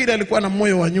mimi nafikiri alikuwa na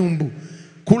moyo wa nyumbu,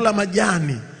 kula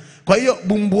majani. Kwa hiyo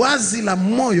bumbwazi la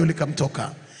moyo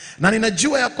likamtoka. Na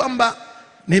ninajua ya kwamba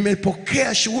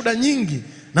nimepokea shuhuda nyingi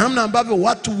namna ambavyo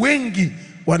watu wengi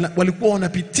walikuwa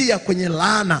wanapitia kwenye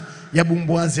laana ya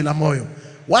bumbwazi la moyo.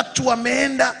 Watu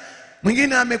wameenda,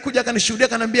 mwingine amekuja akanishuhudia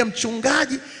akaniambia,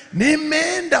 mchungaji,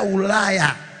 nimeenda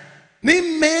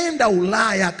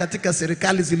Ulaya katika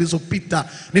serikali zilizopita,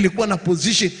 nilikuwa na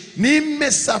position,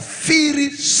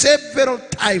 nimesafiri several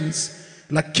times,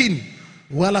 lakini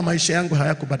wala maisha yangu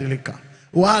hayakubadilika,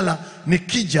 wala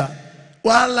nikija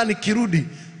wala nikirudi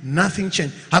nothing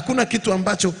changed. Hakuna kitu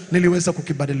ambacho niliweza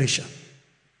kukibadilisha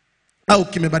au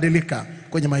kimebadilika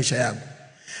kwenye maisha yangu.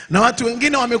 Na watu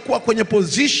wengine wamekuwa kwenye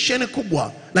position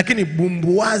kubwa, lakini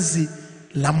bumbuazi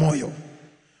la moyo.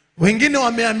 Wengine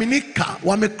wameaminika,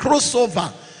 wame cross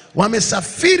over,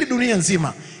 wamesafiri dunia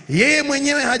nzima. Yeye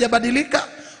mwenyewe hajabadilika,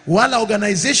 wala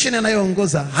organization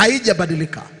anayoongoza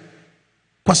haijabadilika,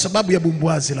 kwa sababu ya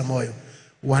bumbuazi la moyo.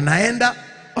 Wanaenda,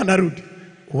 wanarudi.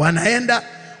 Wanaenda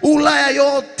Ulaya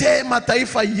yote,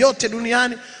 mataifa yote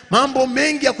duniani, mambo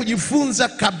mengi ya kujifunza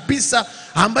kabisa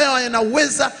ambayo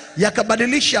yanaweza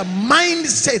yakabadilisha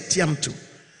mindset ya mtu.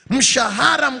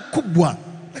 Mshahara mkubwa,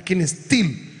 lakini still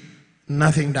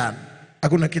nothing done.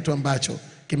 Hakuna kitu ambacho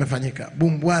kimefanyika.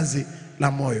 Bumbuazi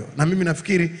la moyo. Na mimi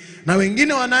nafikiri na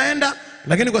wengine wanaenda,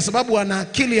 lakini kwa sababu wana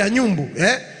akili ya nyumbu,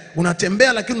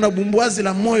 unatembea lakini una bumbuazi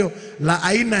la moyo la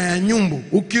aina ya nyumbu.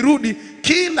 Ukirudi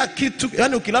kila kitu,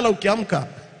 yani ukilala ukiamka.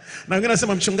 Na wengine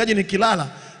nasema mchungaji, nikilala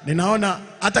ninaona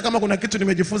hata kama kuna kitu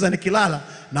nimejifunza nikilala,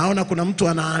 naona kuna mtu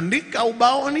anaandika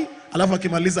ubaoni, alafu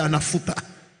akimaliza anafuta.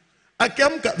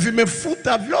 Akiamka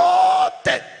vimefuta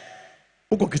vyote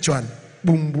uko kichwani.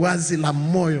 Bumbuazi la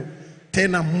moyo,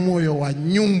 tena moyo wa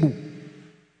nyumbu.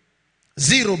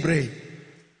 Zero brain.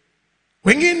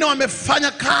 Wengine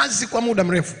wamefanya kazi kwa muda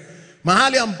mrefu,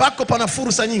 mahali ambako pana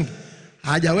fursa nyingi,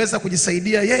 hajaweza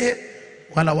kujisaidia yeye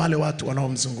wala wale watu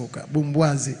wanaomzunguka.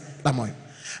 Bumbuazi la moyo.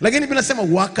 Lakini Biblia inasema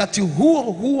wakati huo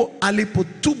huo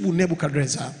alipotubu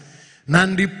Nebukadreza, na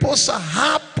ndiposa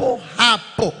hapo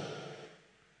hapo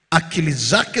akili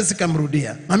zake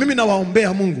zikamrudia. Na mimi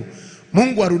nawaombea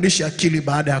Mungu arudishe akili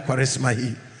baada ya Kwaresma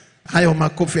hii. Hayo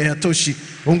makofi hayatoshi,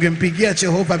 ungempigia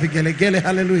Jehova vigelegele.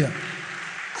 Haleluya.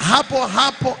 Hapo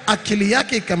hapo akili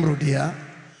yake ikamrudia,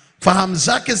 fahamu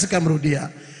zake zikamrudia.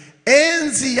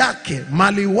 Enzi yake,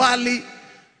 maliwali,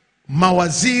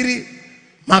 mawaziri,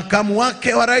 makamu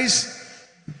wake wa rais,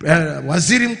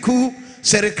 waziri mkuu,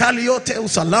 serikali yote,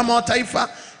 usalama wa taifa,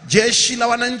 jeshi la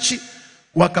wananchi,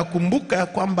 wakakumbuka ya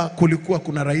kwamba kulikuwa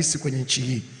kuna rais kwenye nchi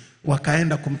hii.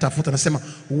 Wakaenda kumtafuta. Nasema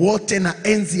wote na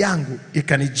enzi yangu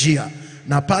ikanijia.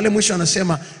 Na pale mwisho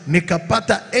anasema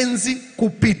nikapata enzi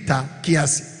kupita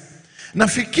kiasi.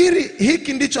 Nafikiri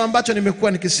hiki ndicho ambacho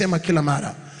nimekuwa nikisema kila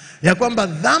mara, ya kwamba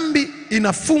dhambi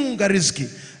inafunga riziki.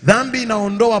 Dhambi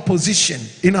inaondoa position,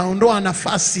 inaondoa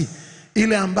nafasi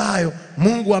ile ambayo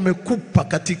Mungu amekupa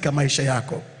katika maisha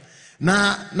yako.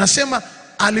 Na nasema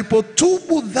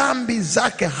alipotubu dhambi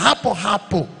zake, hapo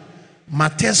hapo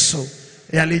mateso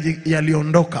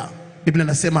yaliondoka. Biblia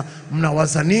inasema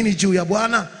mnawaza nini juu ya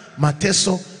Bwana?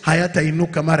 Mateso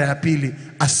hayatainuka mara ya pili,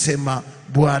 asema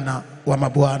Bwana wa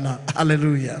mabwana.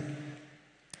 Haleluya.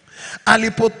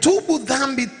 Alipotubu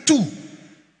dhambi tu,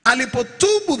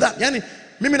 alipotubu dhambi. Yani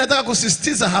mimi nataka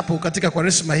kusisitiza hapo katika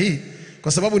Kwaresma hii,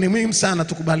 kwa sababu ni muhimu sana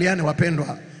tukubaliane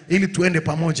wapendwa, ili tuende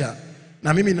pamoja.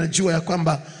 Na mimi najua ya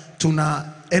kwamba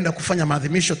tunaenda kufanya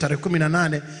maadhimisho tarehe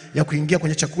 18 ya kuingia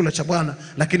kwenye chakula cha Bwana,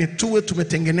 lakini tuwe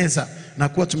tumetengeneza na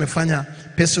kuwa tumefanya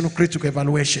personal critical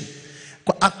evaluation.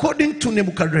 According to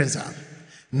Nebukadreza,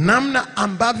 namna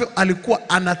ambavyo alikuwa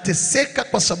anateseka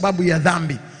kwa sababu ya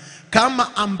dhambi,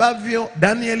 kama ambavyo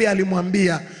Danieli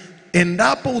alimwambia,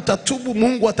 endapo utatubu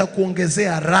Mungu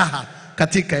atakuongezea raha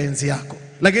katika enzi yako.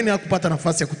 Lakini hakupata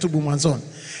nafasi ya kutubu mwanzoni,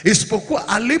 isipokuwa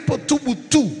alipotubu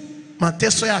tu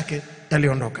mateso yake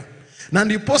yaliondoka. Na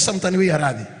ndiposa mtaniwia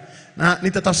radhi, na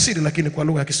nitatafsiri lakini kwa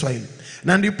lugha ya Kiswahili.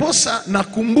 Na ndiposa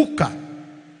nakumbuka,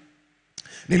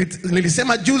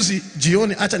 nilisema juzi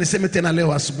jioni, acha niseme tena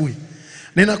leo asubuhi.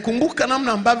 Ninakumbuka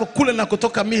namna ambavyo kule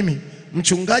nakotoka mimi,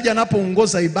 mchungaji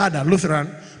anapoongoza ibada Lutheran,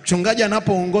 mchungaji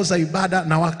anapoongoza ibada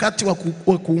na wakati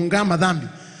wa kuungama dhambi,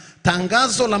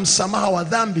 tangazo la msamaha wa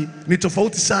dhambi ni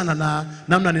tofauti sana na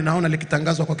namna ninaona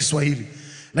likitangazwa kwa Kiswahili.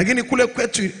 Lakini kule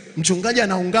kwetu mchungaji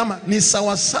anaungama ni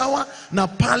sawasawa na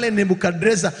pale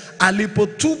Nebukadreza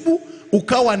alipotubu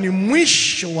ukawa ni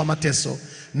mwisho wa mateso,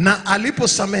 na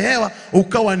aliposamehewa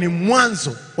ukawa ni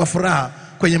mwanzo wa furaha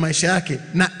kwenye maisha yake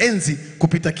na enzi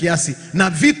kupita kiasi, na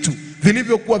vitu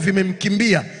vilivyokuwa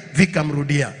vimemkimbia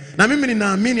vikamrudia. Na mimi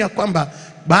ninaamini ya kwamba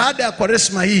baada ya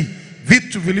Kwaresma hii,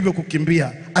 vitu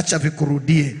vilivyokukimbia acha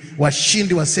vikurudie.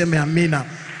 Washindi waseme amina.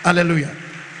 Haleluya.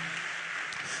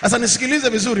 Sasa nisikilize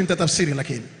vizuri, nitatafsiri.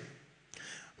 Lakini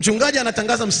mchungaji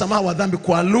anatangaza msamaha wa dhambi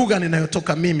kwa lugha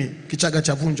ninayotoka mimi, Kichaga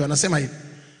cha Vunjo. Anasema hivi: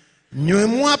 nywe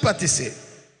mwapatise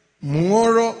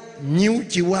muoro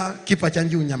nyiuchiwa kipa cha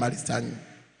njunyamalisanyu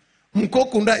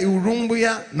mkokunda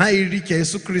iurumbuya na irike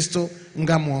Yesu Kristo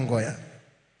ngamuongoya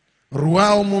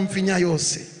ruao mumfinya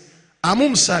yose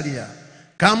amumsalia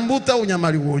kambuta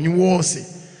unyamali wonyu wose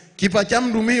kipa cha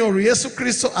mdumio Yesu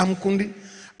Kristo amkundi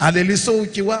aleliso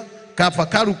uchiwa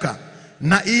kafakaruka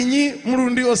na inyi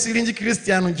mrundio silinji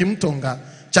kristiano njimtonga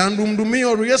chandu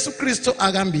mdumio Yesu Kristo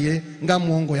agambie nga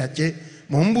muongo yake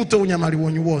mumbuto unyamali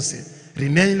wonyu wose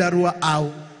rineni la rua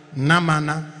au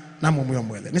namana na mumuyo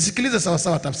mwele. Nisikilize sawa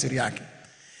sawa tafsiri yake.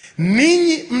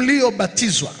 Ninyi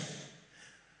mliobatizwa,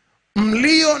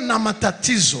 mlio na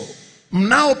matatizo,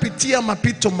 mnaopitia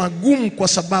mapito magumu kwa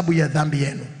sababu ya dhambi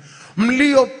yenu,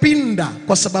 mliopinda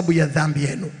kwa sababu ya dhambi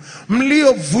yenu,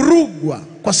 mliovurugwa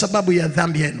kwa sababu ya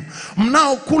dhambi yenu,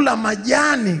 mnaokula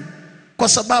majani kwa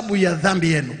sababu ya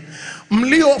dhambi yenu,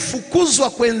 mliofukuzwa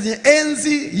kwenye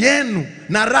enzi yenu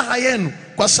na raha yenu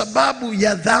kwa sababu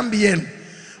ya dhambi yenu,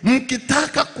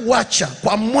 mkitaka kuacha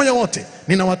kwa moyo wote,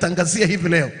 ninawatangazia hivi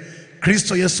leo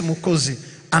Kristo Yesu Mwokozi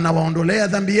anawaondolea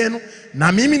dhambi yenu.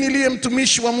 Na mimi niliye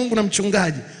mtumishi wa Mungu na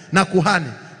mchungaji na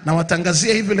kuhani,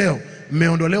 nawatangazia hivi leo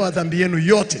mmeondolewa dhambi yenu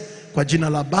yote kwa jina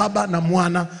la Baba na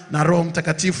Mwana na Roho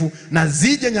Mtakatifu, na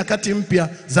zije nyakati mpya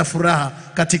za furaha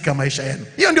katika maisha yenu.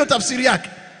 Hiyo ndio tafsiri yake.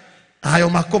 Hayo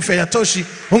makofi hayatoshi,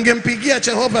 ungempigia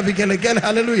Jehova vigelegele.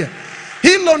 Haleluya.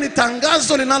 Hilo ni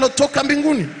tangazo linalotoka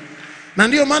mbinguni. Na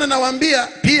ndio maana nawaambia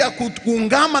pia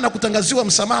kuungama na kutangaziwa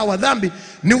msamaha wa dhambi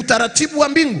ni utaratibu wa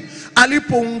mbingu.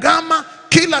 Alipoungama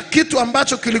kila kitu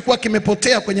ambacho kilikuwa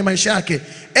kimepotea kwenye maisha yake,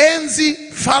 enzi,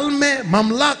 falme,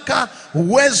 mamlaka,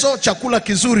 uwezo, chakula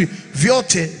kizuri,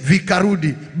 vyote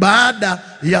vikarudi baada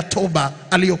ya toba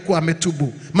aliyokuwa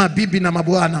ametubu. Mabibi na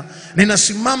mabwana,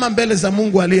 ninasimama mbele za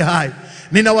Mungu aliye hai,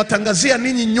 ninawatangazia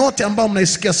ninyi nyote ambao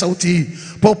mnaisikia sauti hii,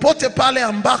 popote pale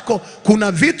ambako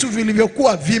kuna vitu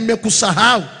vilivyokuwa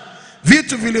vimekusahau,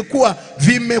 vitu vilikuwa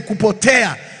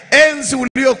vimekupotea, enzi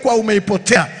uliokuwa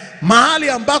umeipotea, mahali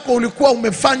ambako ulikuwa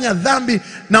umefanya dhambi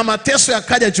na mateso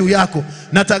yakaja juu yako,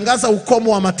 natangaza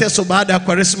ukomo wa mateso baada ya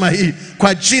Kwaresma hii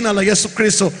kwa jina la Yesu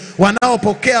Kristo.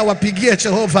 Wanaopokea wapigie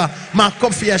Jehova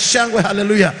makofi ya shangwe.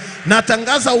 Haleluya.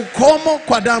 Natangaza ukomo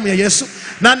kwa damu ya Yesu,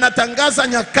 na natangaza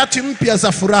nyakati mpya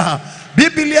za furaha.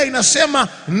 Biblia inasema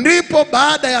ndipo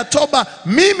baada ya toba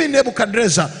mimi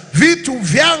Nebukadreza vitu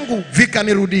vyangu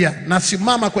vikanirudia.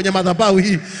 Nasimama kwenye madhabahu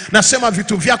hii, nasema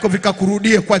vitu vyako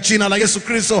vikakurudie kwa jina la Yesu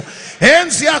Kristo.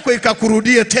 Enzi yako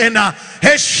ikakurudie tena,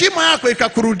 heshima yako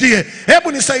ikakurudie.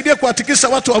 Hebu nisaidie kuwatikisa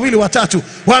watu wawili watatu,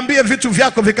 waambie vitu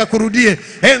vyako vikakurudie,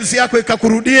 enzi yako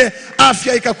ikakurudie,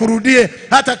 afya ikakurudie.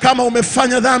 Hata kama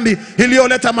umefanya dhambi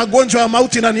iliyoleta magonjwa ya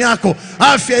mauti ndani yako,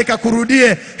 afya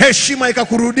ikakurudie, heshima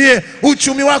ikakurudie,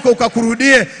 uchumi wako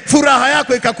ukakurudie, furaha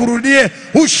yako ikakurudie,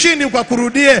 ushindi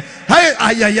ukakurudie.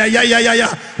 Haya.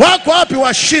 Wako wapi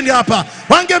washindi hapa?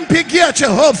 Wangempigia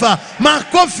Jehova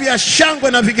makofi ya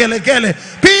shangwe na vigelegele.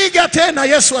 Piga tena,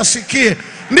 Yesu asikie.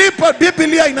 Ndipo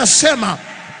Biblia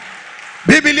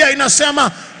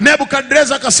inasema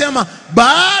Nebukadreza akasema,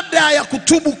 baada ya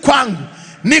kutubu kwangu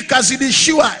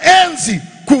nikazidishiwa enzi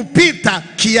kupita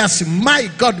kiasi. My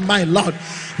God, my Lord.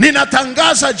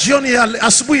 Ninatangaza jioni ya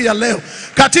asubuhi ya leo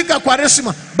katika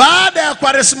Kwaresma, baada ya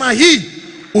Kwaresma hii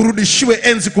urudishiwe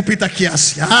enzi kupita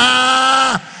kiasi.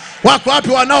 Wako wapi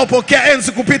wanaopokea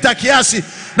enzi kupita kiasi?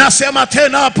 Nasema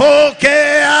tena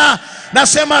pokea,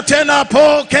 nasema tena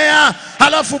pokea.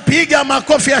 Halafu piga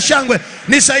makofi ya shangwe.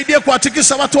 Nisaidie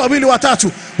kuwatikisa watu wawili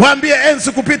watatu, waambie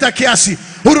enzi kupita kiasi,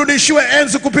 urudishiwe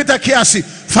enzi kupita kiasi,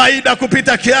 faida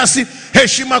kupita kiasi,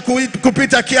 heshima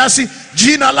kupita kiasi,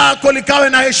 jina lako likawe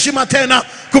na heshima tena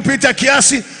kupita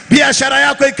kiasi, biashara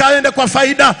yako ikaende kwa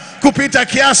faida kupita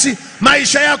kiasi,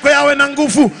 maisha yako yawe na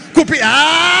nguvu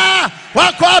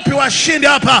Wako wapi washindi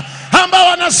hapa ambao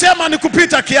wanasema ni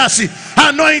kupita kiasi?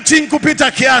 Anointing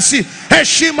kupita kiasi,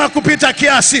 heshima kupita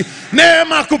kiasi,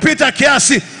 neema kupita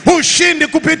kiasi, ushindi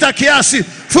kupita kiasi,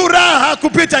 furaha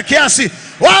kupita kiasi.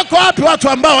 Wako wapi watu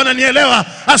ambao wananielewa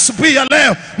asubuhi ya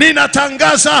leo?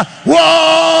 Ninatangaza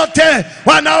wote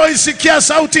wanaoisikia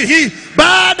sauti hii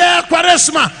baada ya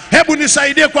Kwaresma, hebu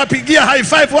nisaidie kuwapigia high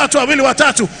five watu wawili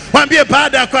watatu, waambie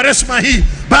baada ya Kwaresma hii,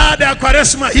 baada ya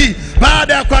Kwaresma hii,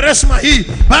 baada ya Kwaresma hii,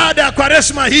 baada ya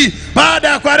Kwaresma hii, baada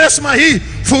ya Kwaresma hii,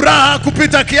 furaha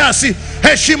kupita kiasi,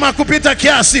 heshima kupita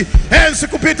kiasi, enzi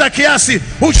kupita kiasi,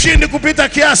 ushindi kupita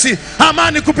kiasi,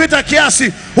 amani kupita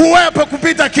kiasi, uwepo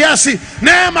kupita kiasi,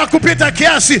 neema kupita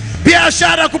kiasi,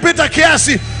 biashara kupita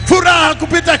kiasi, furaha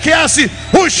kupita kiasi,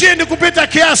 ushindi kupita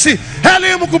kiasi,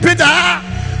 elimu kupita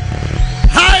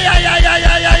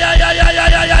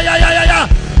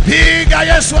Piga,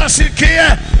 Yesu asikie.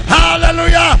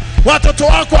 Haleluya. Watoto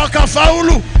wako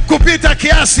wakafaulu kupita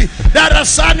kiasi,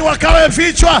 darasani wakawe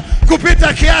vichwa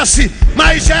kupita kiasi,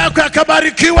 maisha yako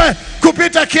yakabarikiwe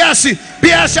kupita kiasi,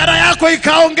 biashara yako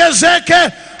ikaongezeke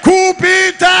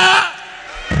kupita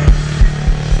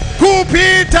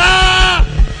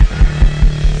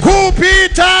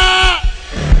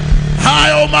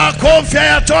makofi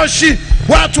hayatoshi,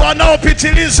 watu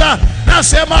wanaopitiliza,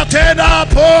 nasema tena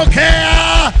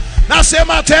pokea,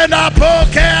 nasema tena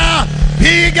pokea.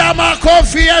 Piga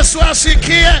makofi, Yesu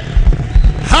asikie.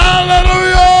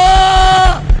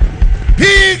 Haleluya!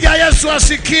 Piga, Yesu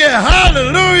asikie.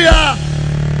 Haleluya!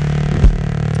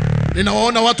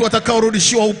 Ninawaona watu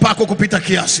watakaorudishiwa upako kupita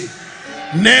kiasi,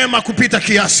 neema kupita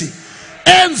kiasi,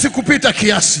 enzi kupita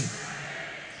kiasi.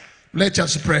 Let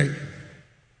us pray.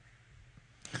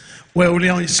 Wewe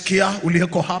ulionisikia,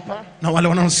 ulioko hapa, na wale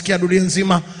wanaosikia dunia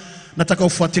nzima, nataka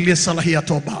ufuatilie sala hii ya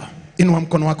toba. Inua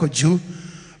mkono wako juu,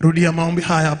 rudia maombi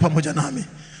haya pamoja nami.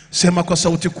 Sema kwa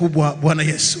sauti kubwa: Bwana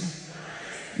Yesu,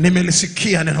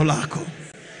 nimelisikia neno lako.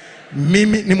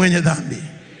 Mimi ni mwenye dhambi.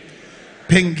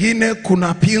 Pengine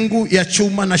kuna pingu ya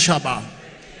chuma na shaba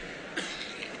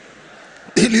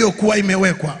iliyokuwa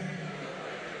imewekwa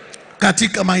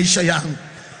katika maisha yangu,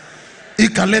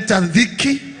 ikaleta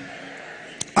dhiki,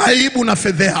 aibu na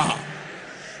fedheha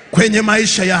kwenye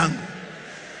maisha yangu.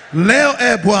 Leo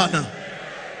Bwana,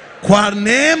 kwa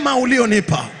neema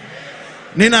ulionipa,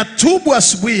 ninatubu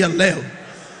asubuhi ya leo.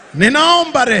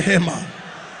 Ninaomba rehema.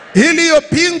 Iliyo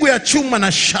pingu ya chuma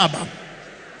na shaba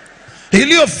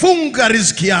iliyofunga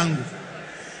riziki yangu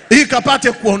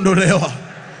ikapate kuondolewa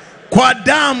kwa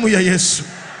damu ya Yesu,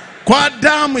 kwa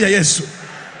damu ya Yesu.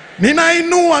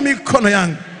 Ninainua mikono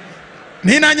yangu,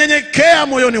 ninanyenyekea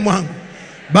moyoni mwangu.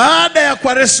 Baada ya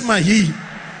Kwaresma hii,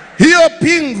 hiyo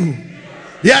pingu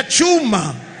ya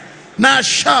chuma na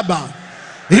shaba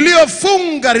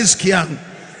iliyofunga riziki yangu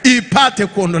ipate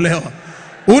kuondolewa.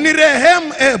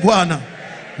 Unirehemu Bwana,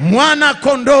 mwana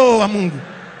kondoo wa Mungu,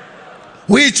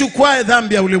 uichukue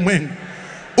dhambi ya ulimwengu.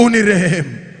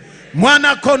 Unirehemu,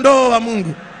 mwana kondoo wa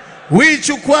Mungu,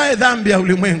 uichukue dhambi ya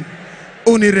ulimwengu.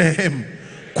 Unirehemu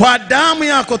kwa damu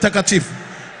yako takatifu,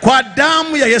 kwa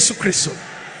damu ya Yesu Kristo.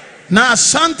 Na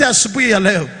asante asubuhi ya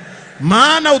leo,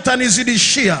 maana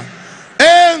utanizidishia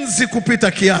enzi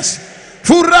kupita kiasi,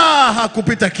 furaha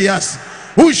kupita kiasi,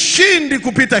 ushindi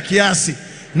kupita kiasi,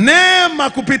 neema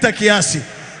kupita kiasi.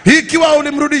 Ikiwa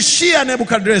ulimrudishia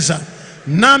Nebukadreza,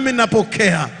 nami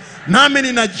napokea, nami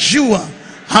ninajua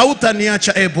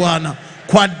hautaniacha Bwana,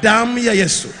 kwa damu ya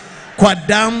Yesu, kwa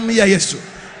damu ya Yesu,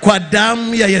 kwa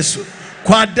damu ya Yesu,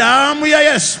 kwa damu ya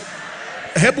Yesu.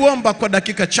 Hebu omba kwa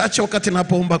dakika chache wakati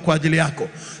napoomba kwa ajili yako.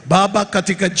 Baba,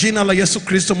 katika jina la Yesu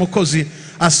Kristo Mwokozi,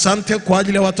 asante kwa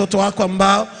ajili ya watoto wako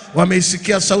ambao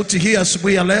wameisikia sauti hii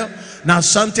asubuhi ya leo. Na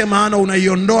asante maana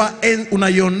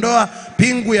unaiondoa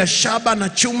pingu ya shaba na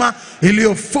chuma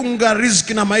iliyofunga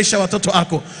riziki na maisha ya watoto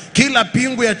wako. Kila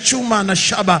pingu ya chuma na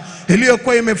shaba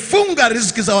iliyokuwa imefunga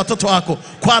riziki za watoto wako,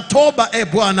 kwa toba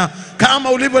Bwana,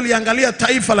 kama ulivyoliangalia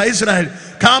taifa la Israeli,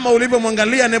 kama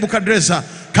ulivyomwangalia Nebukadreza,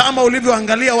 kama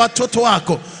ulivyoangalia watoto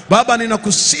wako Baba,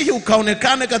 ninakusihi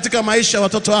ukaonekane katika maisha ya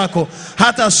watoto wako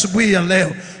hata asubuhi ya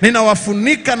leo.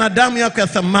 Ninawafunika na damu yako ya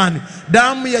thamani,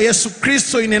 damu ya Yesu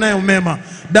Kristo inenayo mema,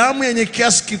 damu yenye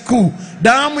kiasi kikuu,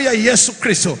 damu ya Yesu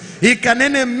Kristo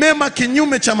ikanene mema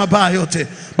kinyume cha mabaya yote.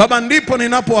 Baba, ndipo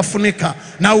ninapowafunika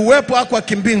na uwepo wako wa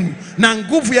kimbingu na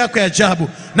nguvu yako ya ajabu,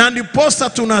 na ndiposa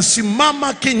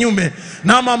tunasimama kinyume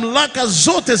na mamlaka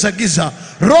zote za giza,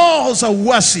 roho za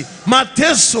uasi,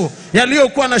 mateso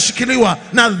yaliyokuwa yanashikiliwa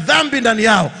na dhambi ndani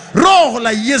yao, roho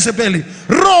la Yezebeli,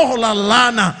 roho la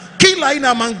laana, kila aina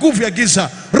ya nguvu ya giza,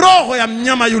 roho ya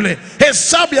mnyama yule,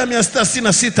 hesabu ya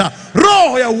 666,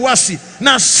 roho ya uasi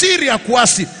na siri ya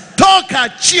kuasi, toka,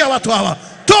 achia watu hawa,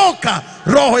 toka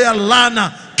roho ya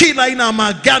laana, kila aina ya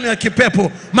maagano ya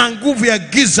kipepo, manguvu ya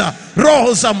giza,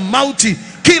 roho za mauti,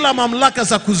 kila mamlaka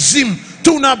za kuzimu,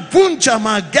 tunavunja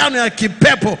maagano ya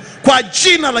kipepo kwa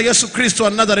jina la Yesu Kristo wa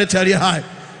Nazareti aliye hai.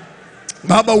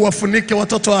 Baba, uwafunike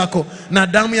watoto wako na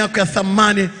damu yako ya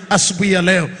thamani asubuhi ya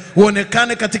leo.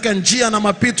 Uonekane katika njia na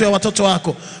mapito ya watoto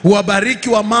wako. Uwabariki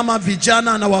wa mama,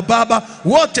 vijana na wababa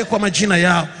wote kwa majina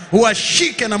yao.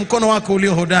 Uwashike na mkono wako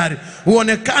ulio hodari.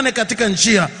 Uonekane katika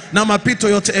njia na mapito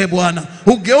yote Bwana.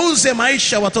 Ugeuze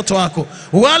maisha watoto wako,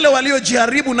 wale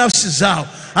waliojiharibu nafsi zao.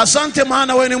 Asante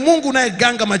maana wewe ni Mungu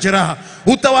unayeganga majeraha.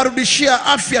 Utawarudishia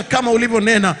afya kama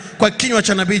ulivyonena kwa kinywa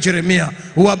cha nabii Yeremia.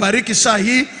 Uwabariki saa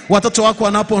hii watoto wako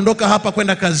wanapoondoka hapa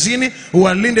kwenda kazini.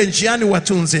 Uwalinde njiani,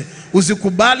 watunze.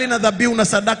 Uzikubali na dhabihu na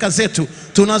sadaka zetu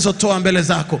tunazotoa mbele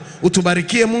zako.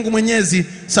 Utubarikie Mungu Mwenyezi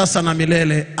sasa na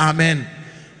milele. Amen.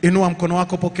 Inua mkono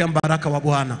wako, pokea baraka wa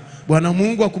Bwana. Bwana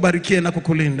Mungu akubarikie na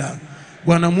kukulinda.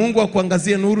 Bwana Mungu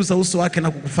akuangazie nuru za uso wake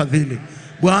na kukufadhili.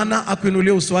 Bwana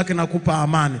akuinulie uso wake na kukupa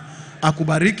amani.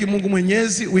 Akubariki Mungu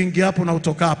Mwenyezi uingiapo na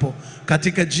utokapo,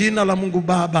 katika jina la Mungu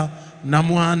Baba na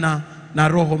Mwana na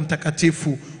Roho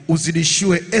Mtakatifu.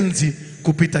 Uzidishiwe enzi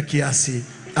kupita kiasi.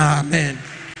 Amen.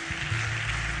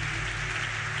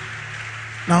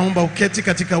 Naomba uketi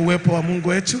katika uwepo wa Mungu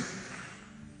wetu.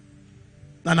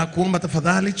 Na nakuomba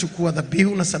tafadhali chukua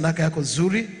dhabihu na sadaka yako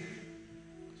nzuri.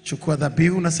 Chukua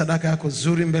dhabihu na sadaka yako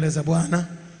nzuri mbele za Bwana.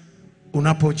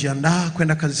 Unapojiandaa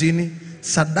kwenda kazini,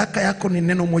 sadaka yako ni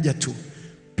neno moja tu.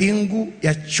 Pingu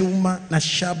ya chuma na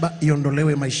shaba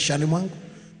iondolewe maishani mwangu.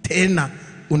 Tena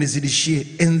unizidishie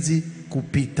enzi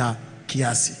kupita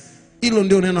kiasi. Hilo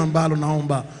ndio neno ambalo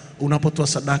naomba unapotoa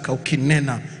sadaka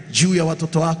ukinena juu ya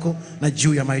watoto wako na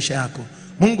juu ya maisha yako.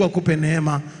 Mungu akupe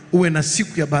neema, uwe na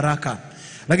siku ya baraka.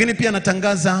 Lakini pia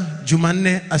natangaza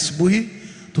Jumanne asubuhi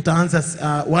tutaanza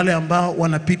wale ambao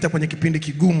wanapita kwenye kipindi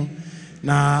kigumu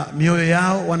na mioyo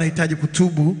yao wanahitaji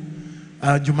kutubu.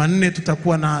 Jumanne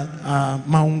tutakuwa na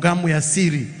maungamo ya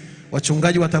siri.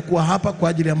 Wachungaji watakuwa hapa kwa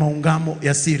ajili ya maungamo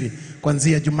ya siri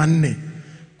kuanzia Jumanne.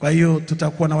 Kwa hiyo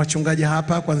tutakuwa na wachungaji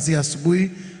hapa kuanzia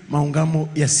asubuhi, maungamo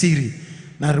ya siri.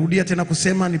 Narudia tena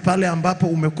kusema ni pale ambapo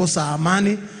umekosa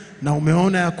amani na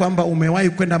umeona ya kwamba umewahi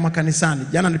kwenda makanisani.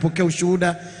 Jana nilipokea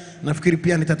ushuhuda, nafikiri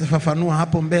pia nitatafafanua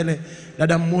hapo mbele.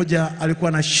 Dada mmoja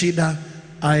alikuwa na shida,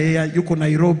 yuko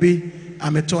Nairobi,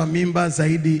 ametoa mimba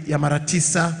zaidi ya mara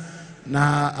 9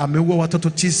 na ameua watoto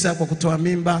 9 kwa kutoa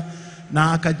mimba,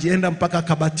 na akajienda mpaka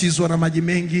akabatizwa na maji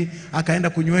mengi, akaenda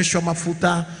kunyweshwa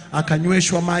mafuta,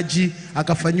 akanyweshwa maji,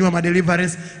 akafanywa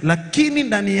madeliverance, lakini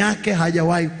ndani yake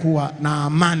hajawahi kuwa na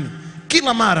amani.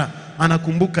 Kila mara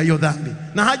anakumbuka hiyo dhambi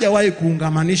na hajawahi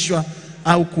kuungamanishwa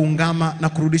au kuungama na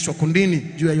kurudishwa kundini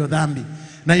juu ya hiyo dhambi,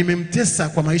 na imemtesa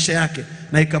kwa maisha yake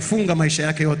na ikafunga maisha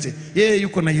yake yote. Yeye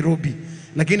yuko Nairobi,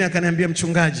 lakini akaniambia,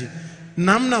 mchungaji,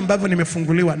 namna ambavyo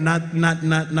nimefunguliwa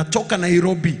natoka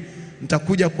Nairobi,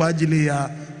 nitakuja kwa ajili ya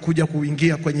kuja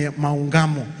kuingia kwenye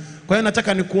maungamo. Kwa hiyo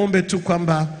nataka nikuombe tu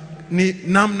kwamba ni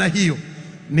namna hiyo,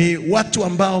 ni watu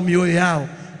ambao mioyo yao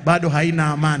bado haina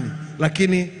amani,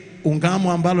 lakini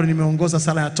ungamo ambalo nimeongoza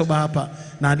sala ya toba hapa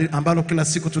na ambalo kila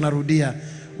siku tunarudia,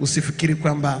 usifikiri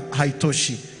kwamba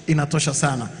haitoshi, inatosha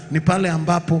sana. Ni pale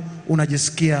ambapo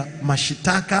unajisikia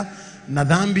mashitaka na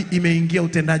dhambi imeingia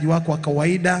utendaji wako wa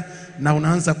kawaida na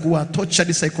unaanza kuwa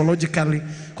tortured psychologically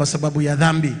kwa sababu ya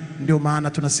dhambi. Ndio maana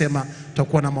tunasema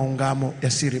tutakuwa na maungamo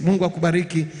ya siri. Mungu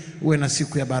akubariki, uwe na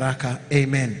siku ya baraka.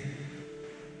 Amen.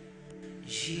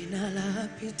 Jina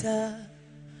lapita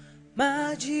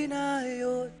majina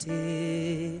yote,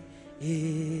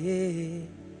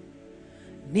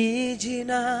 ni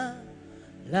jina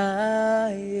la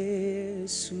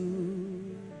Yesu.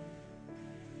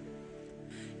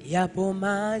 Yapo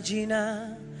majina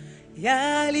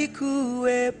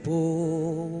yalikuwepo,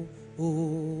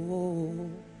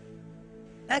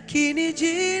 lakini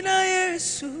jina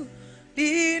Yesu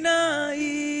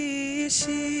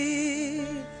linaishi.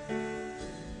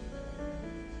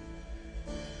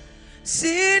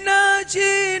 Sina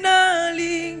jina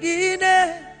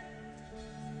lingine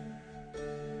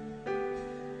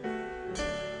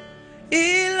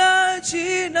ila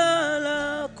jina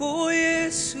lako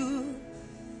Yesu,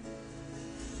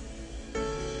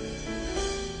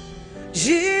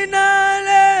 jina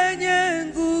lenye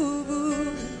nguvu.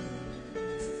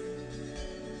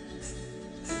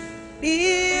 Ni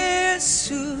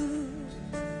Yesu,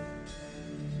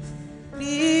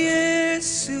 ni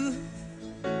Yesu.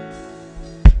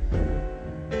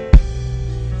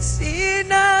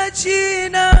 Sina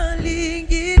jina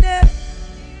lingine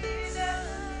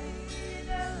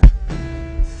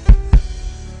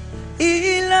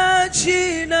ila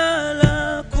jina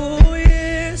lako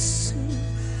Yesu,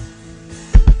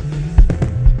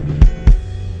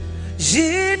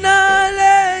 jina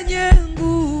lenye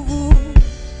nguvu.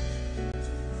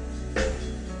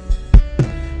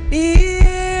 Ni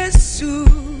Yesu,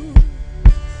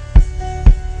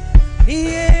 ni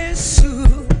Yesu.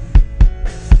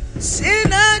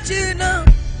 Sina jina,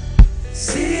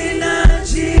 sina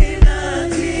jina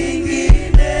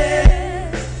lingine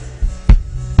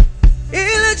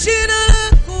ila jina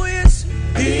lako Yesu,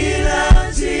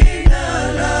 ila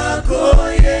jina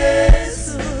lako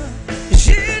Yesu.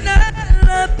 Jina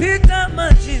lapita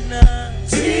majina,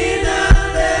 jina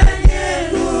lenye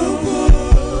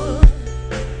nguvu.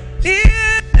 Ni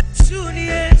Yesu, ni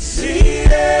Yesu, ni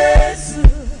Yesu.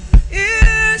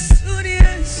 Yesu, ni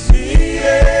Yesu, ni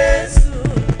Yesu.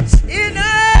 Sina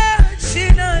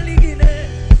jina lingine,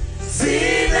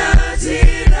 sina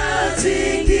jina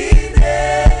lingine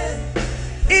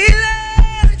ila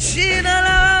jina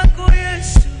lako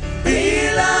Yesu,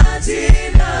 ila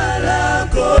jina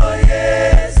lako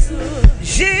Yesu.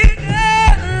 Jina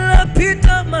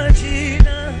lapita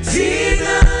majina,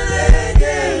 jina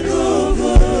lenye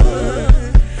nguvu.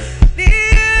 Ni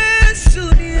Yesu,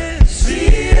 ni Yesu, ni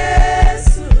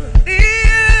Yesu. Ni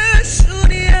Yesu,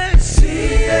 ni Yesu,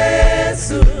 ni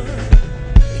Yesu.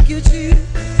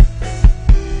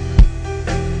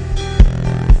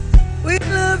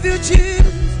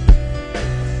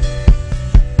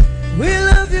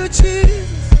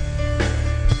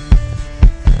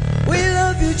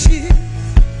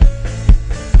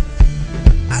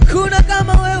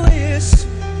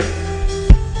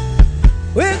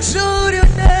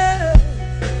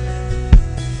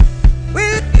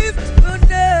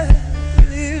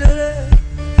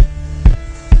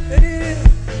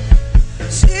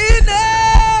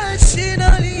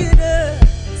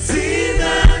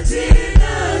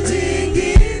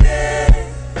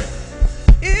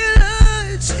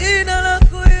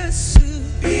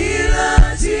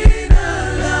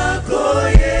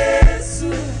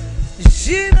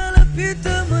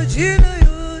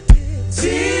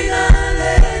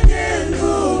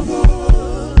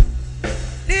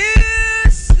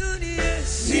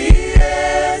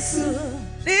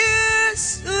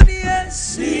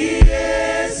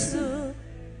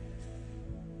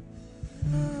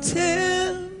 yote